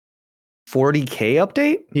 40K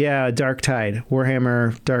update? Yeah, Dark Tide.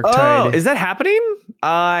 Warhammer Dark Tide. Oh, is that happening?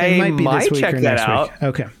 I might check that out. Week.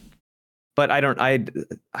 Okay. But I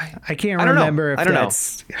can't remember if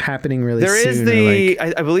that's happening really soon.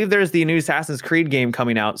 I believe there's the new Assassin's Creed game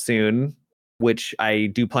coming out soon, which I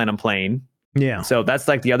do plan on playing. Yeah. So that's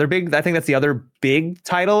like I think that's the other big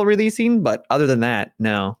title releasing, but other than that,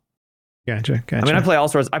 no. Gotcha. I mean, I play all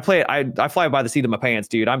sorts. I fly by the seat of my pants,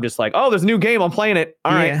 dude. I'm just like, oh, there's a new game. I'm playing it.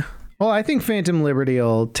 All right. Well, I think Phantom Liberty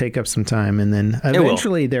will take up some time, and then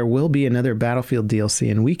eventually there will be another Battlefield DLC,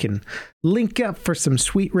 and we can link up for some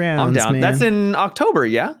sweet rounds. I'm down. Man. That's in October,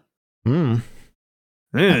 yeah? I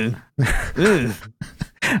should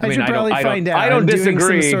probably find out. I don't disagree.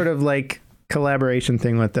 Doing some sort of like collaboration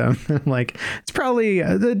thing with them. Like, it's probably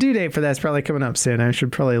the due date for that's probably coming up soon. I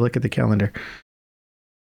should probably look at the calendar.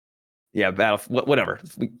 Yeah, whatever.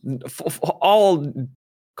 All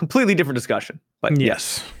completely different discussion. But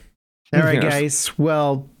yes. All right, guys.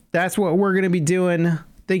 Well, that's what we're going to be doing.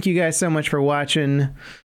 Thank you guys so much for watching.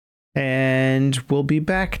 And we'll be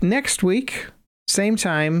back next week. Same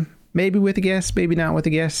time. Maybe with a guest, maybe not with a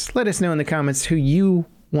guest. Let us know in the comments who you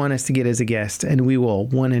want us to get as a guest, and we will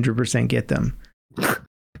 100% get them.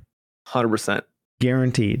 100%.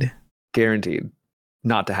 Guaranteed. Guaranteed.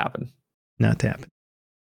 Not to happen. Not to happen.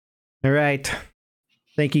 All right.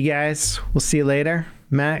 Thank you, guys. We'll see you later.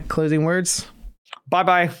 Matt, closing words?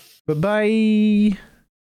 Bye-bye. Bye-bye.